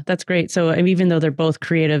 Yeah, that's great. So even though they're both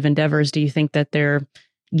creative endeavors, do you think that they're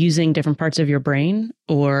using different parts of your brain,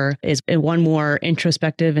 or is one more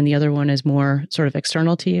introspective and the other one is more sort of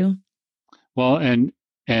external to you? Well,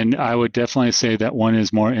 and I would definitely say that one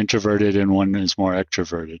is more introverted and one is more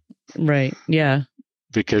extroverted. Right. Yeah.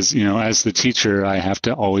 Because, as the teacher, I have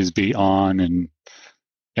to always be on and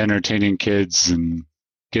entertaining kids and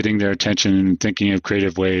getting their attention and thinking of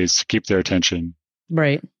creative ways to keep their attention.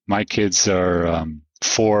 Right. My kids are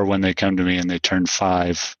 4 when they come to me and they turn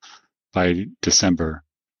 5 by December.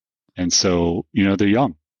 And so, they're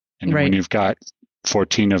young. And when you've got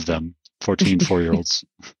 14 of them, 14 4-year-olds,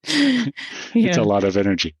 it's a lot of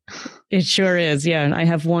energy. It sure is. Yeah. And I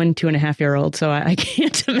have 1 2.5-year-old. So I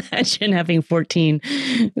can't imagine having 14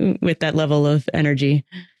 with that level of energy.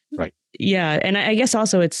 Right. Yeah. And I guess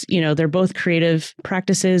also it's, they're both creative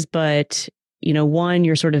practices, but one,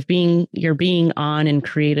 you're being on and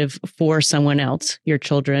creative for someone else, your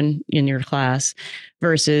children in your class,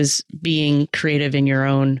 versus being creative in your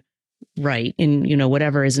own right. In,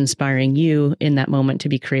 whatever is inspiring you in that moment to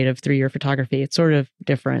be creative through your photography. It's sort of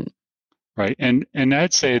different. Right. And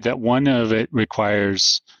I'd say that one of it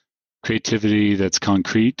requires creativity that's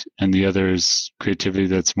concrete and the other is creativity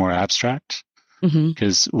that's more abstract.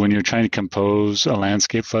 Because when you're trying to compose a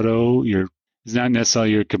landscape photo, it's not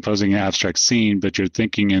necessarily you're composing an abstract scene, but you're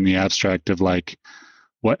thinking in the abstract of like,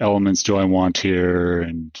 what elements do I want here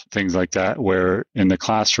and things like that, where in the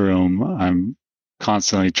classroom, I'm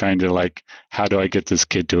constantly trying to like, how do I get this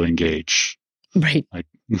kid to engage? Right. Like,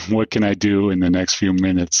 what can I do in the next few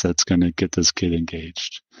minutes that's going to get this kid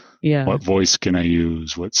engaged? Yeah. What voice can I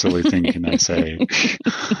use? What silly thing can I say?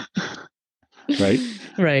 Right?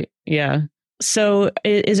 Right. Yeah. So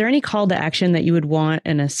is there any call to action that you would want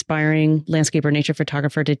an aspiring landscape or nature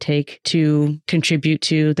photographer to take to contribute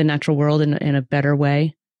to the natural world in a better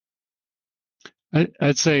way?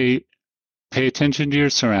 I'd say pay attention to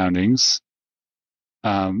your surroundings.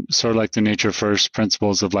 Sort of like the nature first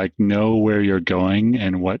principles of like know where you're going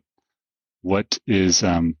and what is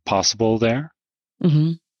possible there.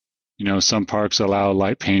 Some parks allow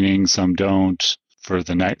light painting, some don't. For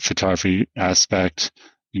the night photography aspect,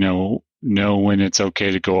 know when it's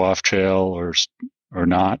okay to go off trail or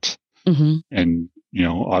not. And,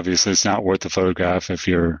 obviously it's not worth the photograph if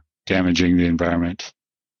you're damaging the environment.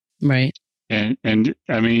 Right. And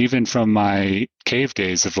I mean, even from my cave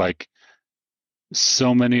days of like,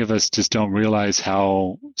 so many of us just don't realize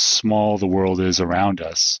how small the world is around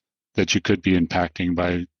us that you could be impacting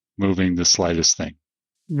by moving the slightest thing.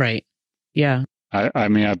 Right. Yeah. I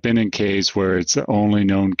mean, I've been in caves where it's the only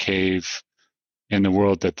known cave in the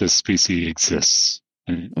world that this species exists,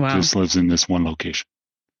 and it just lives in this one location,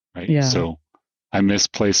 right? Yeah. So I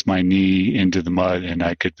misplaced my knee into the mud and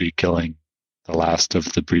I could be killing the last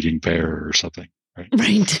of the breeding bear or something. Right.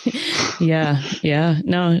 Right. Yeah. Yeah.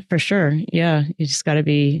 No, for sure. Yeah. You just got to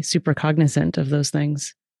be super cognizant of those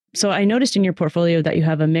things. So I noticed in your portfolio that you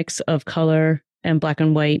have a mix of color and black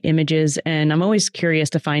and white images. And I'm always curious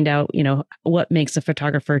to find out, what makes a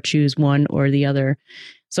photographer choose one or the other.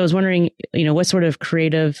 So I was wondering, what sort of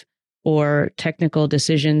creative or technical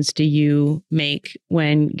decisions do you make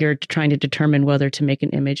when you're trying to determine whether to make an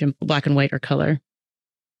image in black and white or color?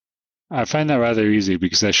 I find that rather easy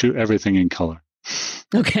because I shoot everything in color.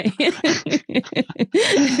 Okay.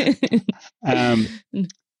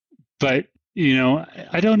 But,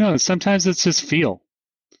 I don't know. Sometimes it's just feel.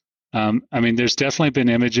 There's definitely been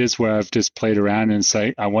images where I've just played around and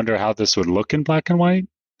say, I wonder how this would look in black and white.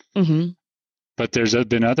 Mm-hmm. But there's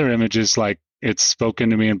been other images like it's spoken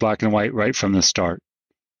to me in black and white right from the start.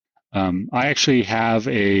 I actually have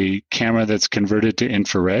a camera that's converted to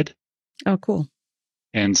infrared. Oh, cool.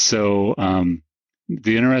 And so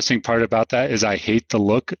the interesting part about that is I hate the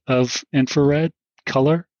look of infrared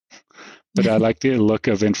color, but I like the look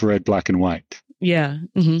of infrared black and white. Yeah.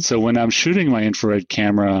 Mm-hmm. So when I'm shooting my infrared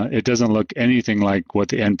camera, it doesn't look anything like what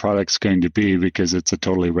the end product's going to be because it's a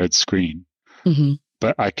totally red screen. Mm-hmm.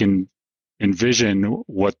 But I can envision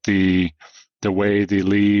what the way the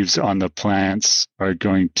leaves on the plants are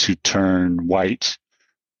going to turn white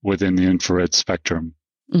within the infrared spectrum.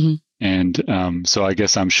 Mm-hmm. And so I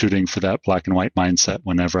guess I'm shooting for that black and white mindset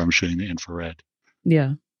whenever I'm shooting the infrared.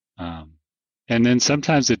 Yeah. And then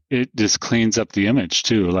sometimes it just cleans up the image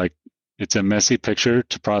too. Like it's a messy picture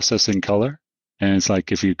to process in color. And it's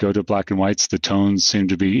like if you go to black and whites, the tones seem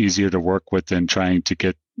to be easier to work with than trying to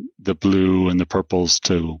get the blue and the purples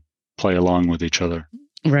to play along with each other.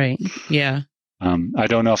 Right. Yeah. I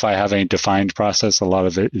don't know if I have a defined process. A lot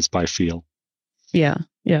of it is by feel. Yeah.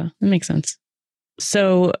 Yeah. That makes sense.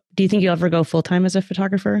 So do you think you'll ever go full-time as a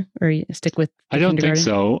photographer or you stick with I don't think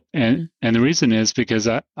so. And the reason is because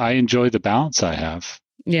I enjoy the balance I have.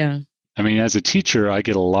 Yeah. As a teacher, I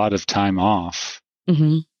get a lot of time off.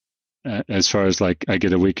 Mm-hmm. As far as like I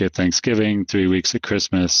get a week at Thanksgiving, 3 weeks at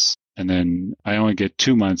Christmas, and then I only get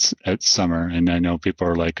 2 months at summer. And I know people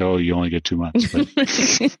are like, oh, you only get 2 months.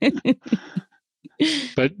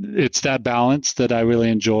 But it's that balance that I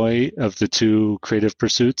really enjoy of the two creative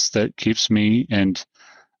pursuits that keeps me, and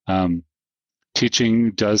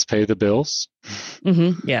teaching does pay the bills.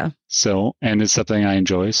 Mm-hmm. Yeah. So, and it's something I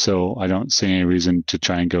enjoy. So I don't see any reason to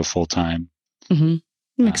try and go full time.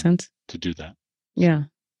 Mm-hmm. Makes sense. To do that. Yeah.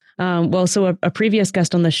 Well, so a previous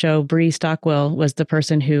guest on the show, Bree Stockwell, was the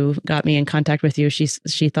person who got me in contact with you.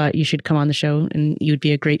 She thought you should come on the show and you'd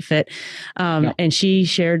be a great fit. Yeah. And she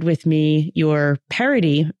shared with me your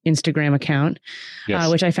parody Instagram account, yes.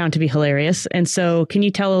 Which I found to be hilarious. And so can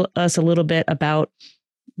you tell us a little bit about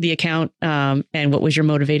the account and what was your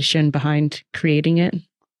motivation behind creating it?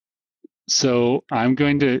 So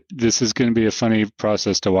this is going to be a funny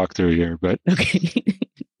process to walk through here, but okay.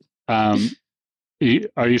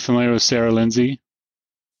 Are you familiar with Sarah Lindsay?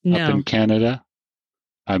 No. Up in Canada?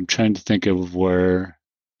 I'm trying to think of where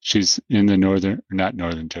she's in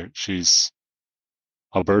the she's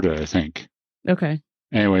Alberta, I think. Okay.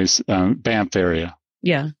 Anyways, Banff area.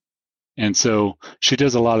 Yeah. And so she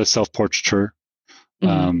does a lot of self-portraiture,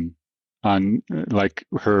 mm-hmm. On like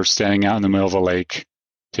her standing out in the middle of a lake,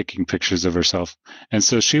 taking pictures of herself. And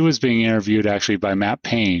so she was being interviewed actually by Matt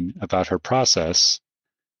Payne about her process.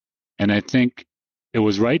 And I think it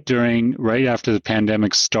was right after the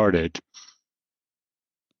pandemic started.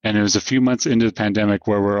 And it was a few months into the pandemic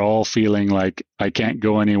where we're all feeling like, I can't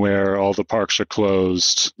go anywhere. All the parks are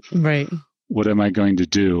closed. Right. What am I going to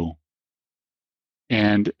do?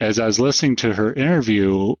 And as I was listening to her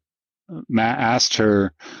interview, Matt asked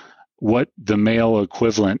her what the male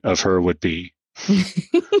equivalent of her would be.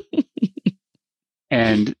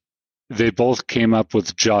 And they both came up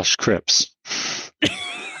with Josh Cripps.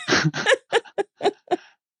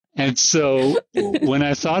 And so when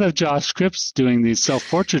I thought of Josh Cripps doing these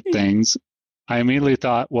self-portrait things, I immediately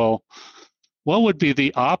thought, well, what would be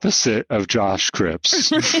the opposite of Josh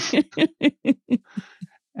Cripps?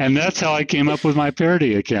 And that's how I came up with my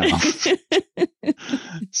parody account.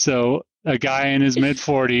 So a guy in his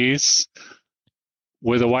mid-40s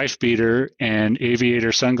with a wife beater and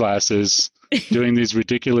aviator sunglasses doing these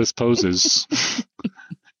ridiculous poses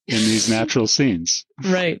in these natural scenes.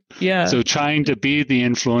 Right. Yeah. So trying to be the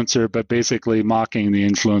influencer, but basically mocking the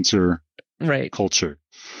influencer right. culture.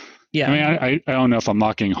 Yeah. I don't know if I'm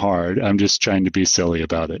mocking hard. I'm just trying to be silly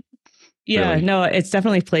about it. Yeah, really. No, it's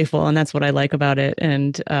definitely playful. And that's what I like about it.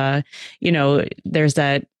 And, there's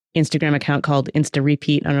that Instagram account called Insta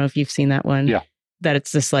Repeat. I don't know if you've seen that one. Yeah. that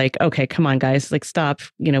it's just like, okay, come on, guys, like stop.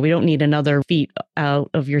 We don't need another feet out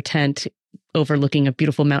of your tent overlooking a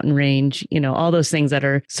beautiful mountain range, all those things that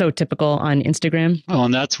are so typical on Instagram. Well,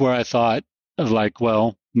 and that's where I thought of like,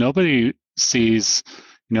 well, nobody sees,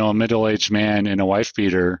 a middle-aged man in a wife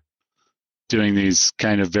beater doing these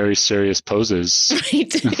kind of very serious poses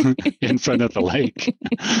in front of the lake.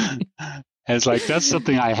 And it's like, that's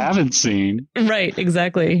something I haven't seen. Right,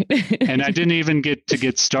 exactly. And I didn't even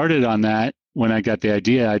get started on that when I got the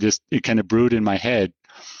idea. It kind of brewed in my head.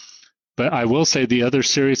 But I will say the other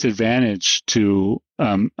serious advantage to,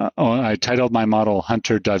 I titled my model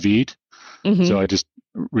Hunter David. Mm-hmm. So I just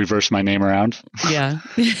reversed my name around. Yeah.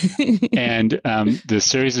 And the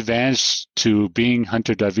serious advantage to being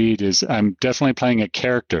Hunter David is I'm definitely playing a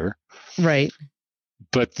character. Right.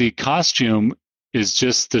 But the costume is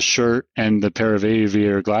just the shirt and the pair of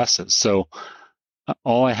aviator glasses. So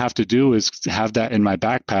all I have to do is have that in my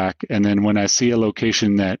backpack. And then when I see a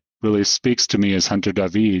location that really speaks to me as Hunter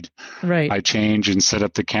David, right, I change and set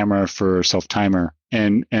up the camera for self-timer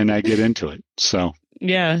and I get into it. So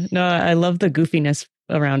yeah, no, I love the goofiness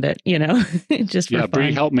around it, just for fun.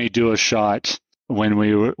 Bree helped me do a shot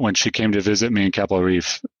when she came to visit me in Capitol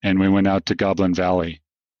Reef, and we went out to Goblin Valley,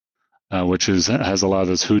 which has a lot of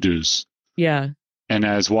those hoodoos. Yeah. And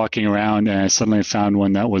I was walking around and I suddenly found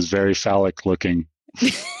one that was very phallic looking.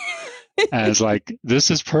 And I was like,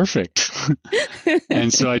 this is perfect.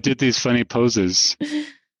 And so I did these funny poses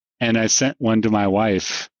and I sent one to my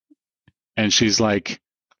wife and she's like,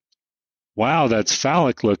 wow, that's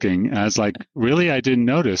phallic looking. And I was like, really? I didn't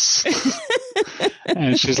notice.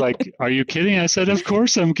 And she's like, are you kidding? I said, of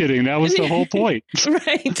course I'm kidding. That was the whole point.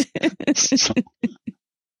 Right.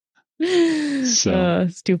 So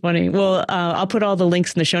it's too funny. Well, I'll put all the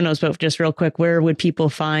links in the show notes, but just real quick, where would people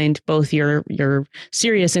find both your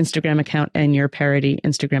serious Instagram account and your parody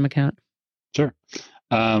Instagram account? Sure.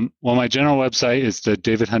 Well, my general website is the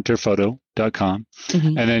davidhunterphoto.com.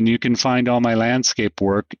 Mm-hmm. And then you can find all my landscape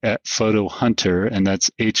work at Photo Hunter, and that's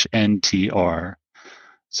HNTR.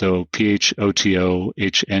 So PHOTOHNTR.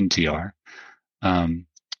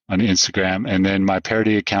 On Instagram, and then my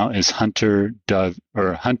parody account is Hunter _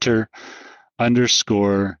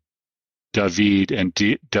 David, and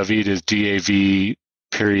David is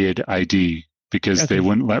DAV_ID because they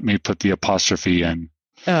wouldn't let me put the apostrophe in.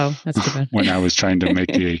 Oh, that's too bad. When I was trying to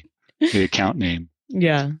make the account name.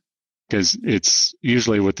 Yeah, because it's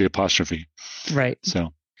usually with the apostrophe. Right.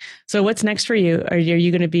 So what's next for you? Are you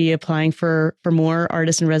going to be applying for more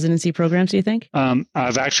artist in residency programs, do you think?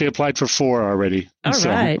 I've actually applied for 4 already. All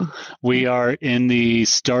right. We are in the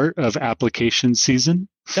start of application season.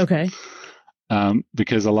 Okay.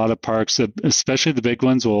 Because a lot of parks, especially the big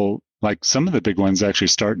ones, some of the big ones actually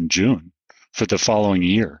start in June for the following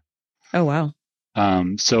year. Oh, wow.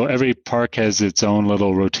 So every park has its own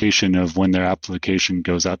little rotation of when their application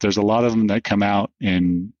goes out. There's a lot of them that come out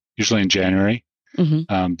usually in January.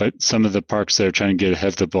 Mm-hmm. But some of the parks that are trying to get ahead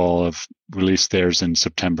of the ball have released theirs in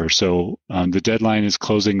September. So the deadline is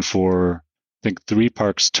closing for, I think, 3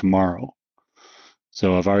 parks tomorrow.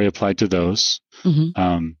 So I've already applied to those.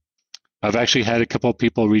 Mm-hmm. I've actually had a couple of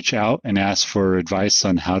people reach out and ask for advice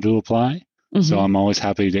on how to apply. Mm-hmm. So I'm always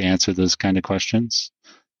happy to answer those kind of questions,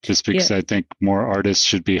 just because I think more artists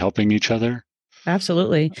should be helping each other.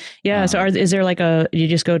 Absolutely. Yeah. So is there you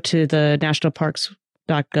just go to the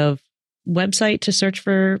nationalparks.gov website to search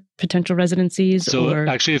for potential residencies? So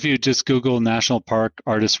actually, if you just Google National Park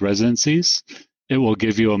Artist Residencies, it will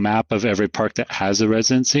give you a map of every park that has a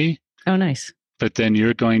residency. Oh, nice. But then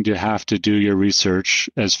you're going to have to do your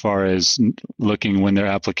research as far as looking when their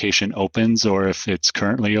application opens or if it's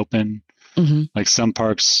currently open. Mm-hmm. Like some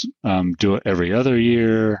parks do it every other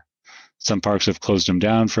year. Some parks have closed them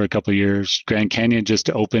down for a couple of years. Grand Canyon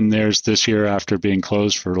just opened theirs this year after being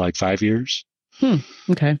closed for 5 years.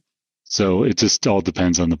 Okay. So it just all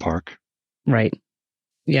depends on the park. Right.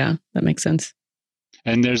 Yeah, that makes sense.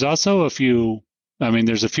 And there's also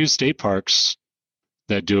there's a few state parks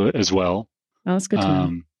that do it as well. Oh, that's good to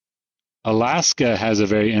know. Alaska has a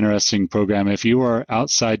very interesting program. If you are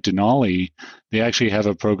outside Denali, they actually have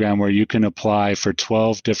a program where you can apply for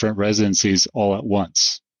 12 different residencies all at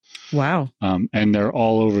once. Wow. And they're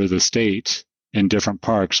all over the state in different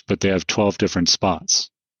parks, but they have 12 different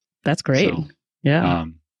spots. That's great. So, yeah.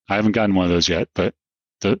 I haven't gotten one of those yet, but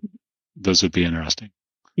those would be interesting.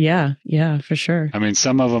 Yeah, for sure. I mean,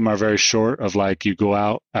 some of them are very short of you go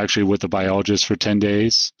out actually with a biologist for 10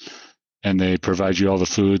 days and they provide you all the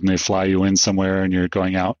food and they fly you in somewhere and you're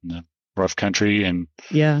going out in the rough country. And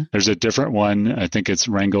there's a different one, I think it's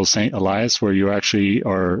Wrangell St. Elias, where you actually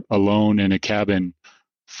are alone in a cabin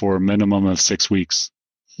for a minimum of 6 weeks.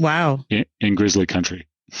 Wow. in grizzly country.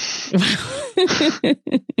 So,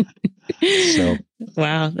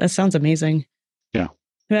 wow, that sounds amazing. yeah.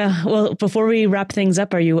 Yeah. Well, before we wrap things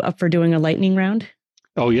up, are you up for doing a lightning round?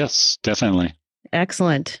 Oh, yes, definitely.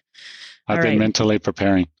 Excellent. I've All been right. mentally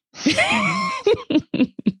preparing.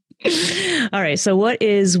 All right. So, what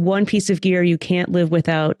is one piece of gear you can't live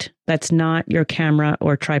without that's not your camera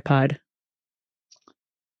or tripod?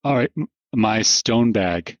 All right. My stone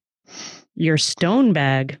bag. Your stone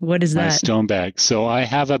bag. What is My that? stone bag. So I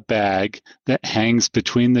have a bag that hangs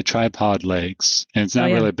between the tripod legs. And it's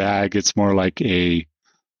not really a bag, it's more like a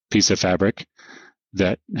piece of fabric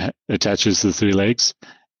that attaches the three legs.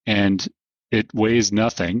 And it weighs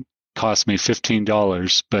nothing, costs me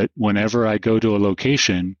 $15. But whenever I go to a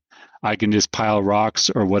location, I can just pile rocks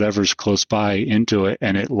or whatever's close by into it,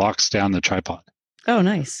 and it locks down the tripod. Oh,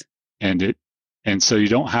 nice. And so you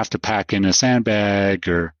don't have to pack in a sandbag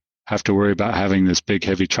or have to worry about having this big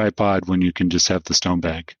heavy tripod when you can just have the stone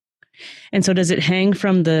bag. And so does it hang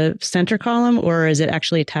from the center column, or is it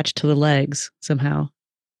actually attached to the legs somehow?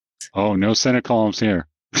 Oh, no center columns here.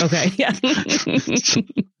 Okay. Yeah.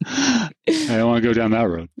 I don't want to go down that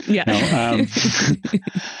road. Yeah.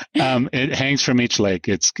 No, it hangs from each leg.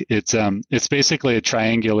 It's basically a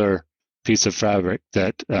triangular piece of fabric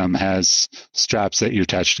that has straps that you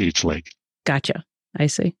attach to each leg. Gotcha. I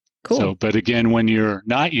see. Cool. So, but again, when you're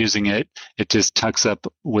not using it, it just tucks up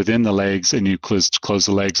within the legs, and you close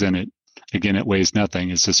the legs, and it weighs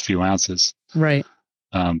nothing. It's just a few ounces. Right.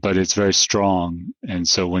 But it's very strong, and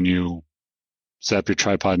so when you set up your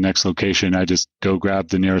tripod next location, I just go grab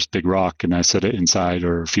the nearest big rock and I set it inside,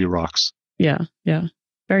 or a few rocks. Yeah. Yeah.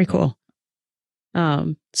 Very cool.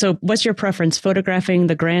 So what's your preference, photographing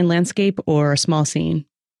the grand landscape or a small scene?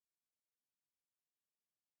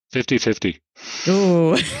 50-50.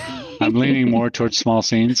 Ooh. I'm leaning more towards small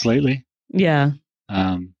scenes lately. Yeah.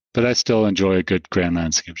 But I still enjoy a good grand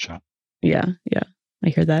landscape shot. Yeah. Yeah. I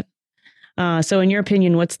hear that. So in your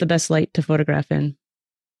opinion, what's the best light to photograph in?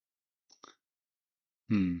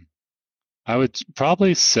 I would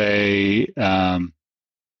probably say, for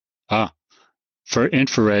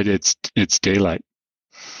infrared, it's daylight.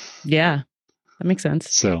 Yeah, that makes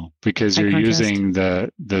sense. So because you're using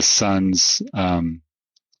the sun's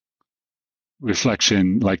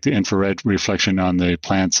reflection, like the infrared reflection on the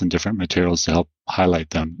plants and different materials to help highlight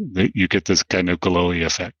them, you get this kind of glowy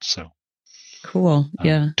effect. So cool.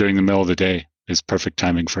 Yeah. During the middle of the day is perfect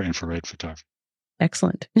timing for infrared photography.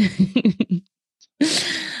 Excellent.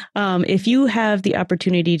 If you have the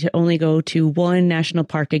opportunity to only go to one national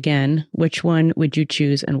park again, which one would you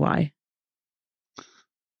choose and why?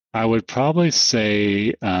 I would probably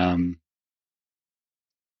say, I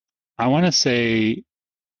want to say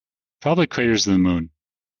probably Craters of the Moon.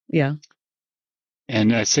 Yeah.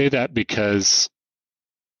 And I say that because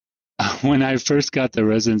when I first got the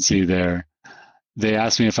residency there, they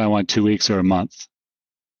asked me if I want 2 weeks or a month.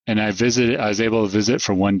 And I was able to visit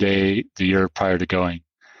for one day the year prior to going.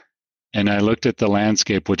 And I looked at the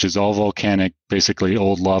landscape, which is all volcanic, basically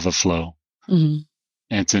old lava flow. Mm-hmm.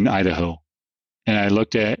 And it's in Idaho. And I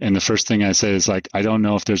looked at, and the first thing I said is like, I don't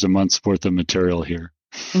know if there's a month's worth of material here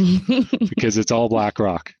because it's all black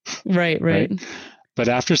rock. Right. But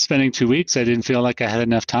after spending 2 weeks, I didn't feel like I had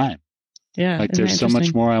enough time. Yeah. Like there's so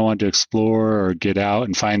much more I wanted to explore or get out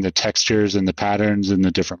and find the textures and the patterns and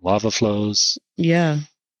the different lava flows. Yeah.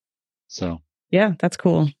 So. Yeah, that's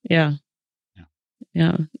cool. Yeah.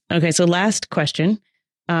 Okay. So last question.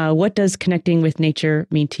 What does connecting with nature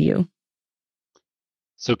mean to you?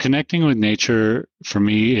 So connecting with nature for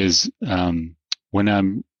me is when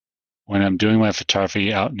I'm doing my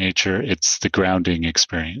photography out in nature, it's the grounding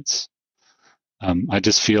experience. I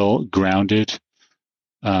just feel grounded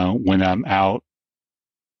when I'm out,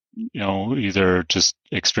 either just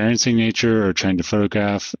experiencing nature or trying to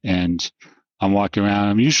photograph, and I'm walking around.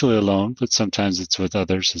 I'm usually alone, but sometimes it's with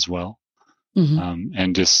others as well. Mm-hmm.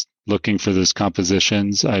 And just looking for those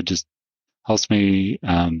compositions, it just helps me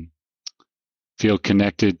feel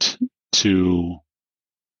connected to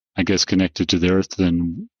the earth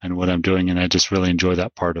and what I'm doing. And I just really enjoy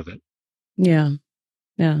that part of it. Yeah.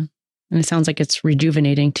 Yeah. And it sounds like it's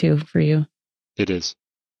rejuvenating too for you. It is.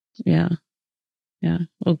 Yeah. Yeah.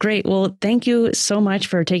 Well, great. Well, thank you so much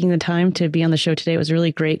for taking the time to be on the show today. It was a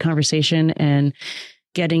really great conversation and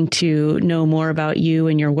getting to know more about you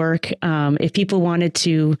and your work. If people wanted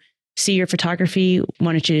to see your photography,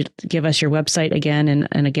 why don't you give us your website again?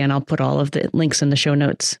 And again, I'll put all of the links in the show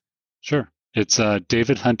notes. Sure. It's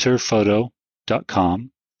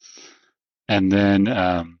davidhunterphoto.com. And then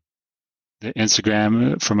the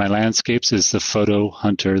Instagram for my landscapes is the Photo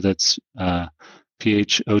Hunter. That's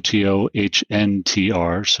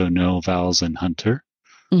PHOTOHNTR, so no vowels in Hunter.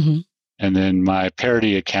 Mm-hmm. And then my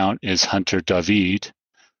parody account is Hunter David,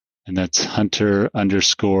 and that's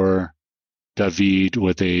Hunter_David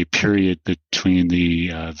with a period between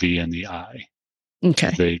the V and the I.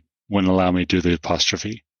 Okay. They wouldn't allow me to do the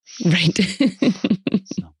apostrophe. Right.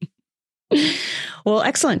 So. Well,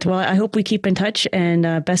 excellent. Well, I hope we keep in touch,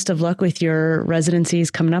 and best of luck with your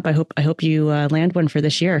residencies coming up. I hope you land one for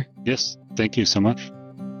this year. Yes. Thank you so much.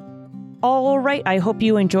 All right. I hope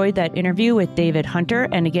you enjoyed that interview with David Hunter.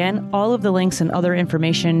 And again, all of the links and other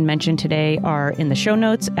information mentioned today are in the show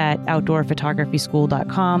notes at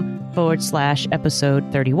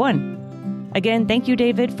outdoorphotographyschool.com/episode 31. Again, thank you,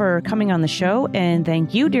 David, for coming on the show. And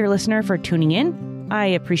thank you, dear listener, for tuning in. I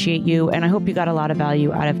appreciate you, and I hope you got a lot of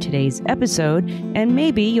value out of today's episode, and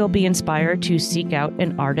maybe you'll be inspired to seek out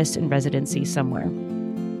an artist in residency somewhere.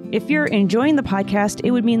 If you're enjoying the podcast,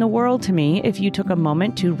 it would mean the world to me if you took a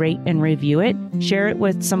moment to rate and review it, share it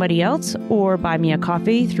with somebody else, or buy me a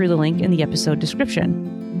coffee through the link in the episode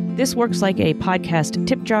description. This works like a podcast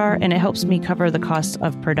tip jar, and it helps me cover the costs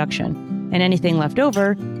of production. And anything left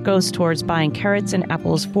over goes towards buying carrots and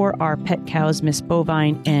apples for our pet cows, Miss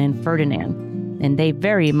Bovine and Ferdinand. And they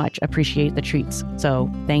very much appreciate the treats. So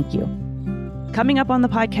thank you. Coming up on the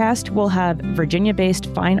podcast, we'll have Virginia-based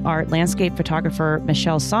fine art landscape photographer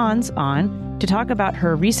Michelle Sanz on to talk about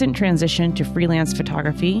her recent transition to freelance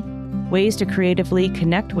photography, ways to creatively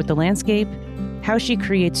connect with the landscape, how she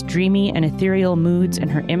creates dreamy and ethereal moods in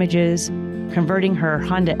her images, converting her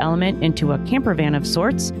Honda Element into a camper van of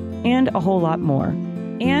sorts, and a whole lot more.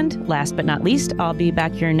 And last but not least, I'll be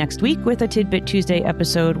back here next week with a Tidbit Tuesday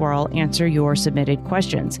episode where I'll answer your submitted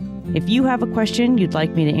questions. If you have a question you'd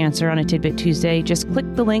like me to answer on a Tidbit Tuesday, just click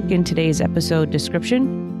the link in today's episode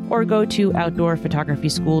description or go to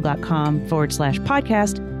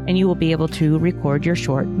outdoorphotographyschool.com/podcast and you will be able to record your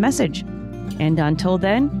short message. And until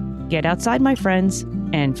then, get outside, my friends,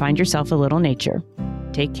 and find yourself a little nature.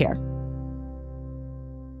 Take care.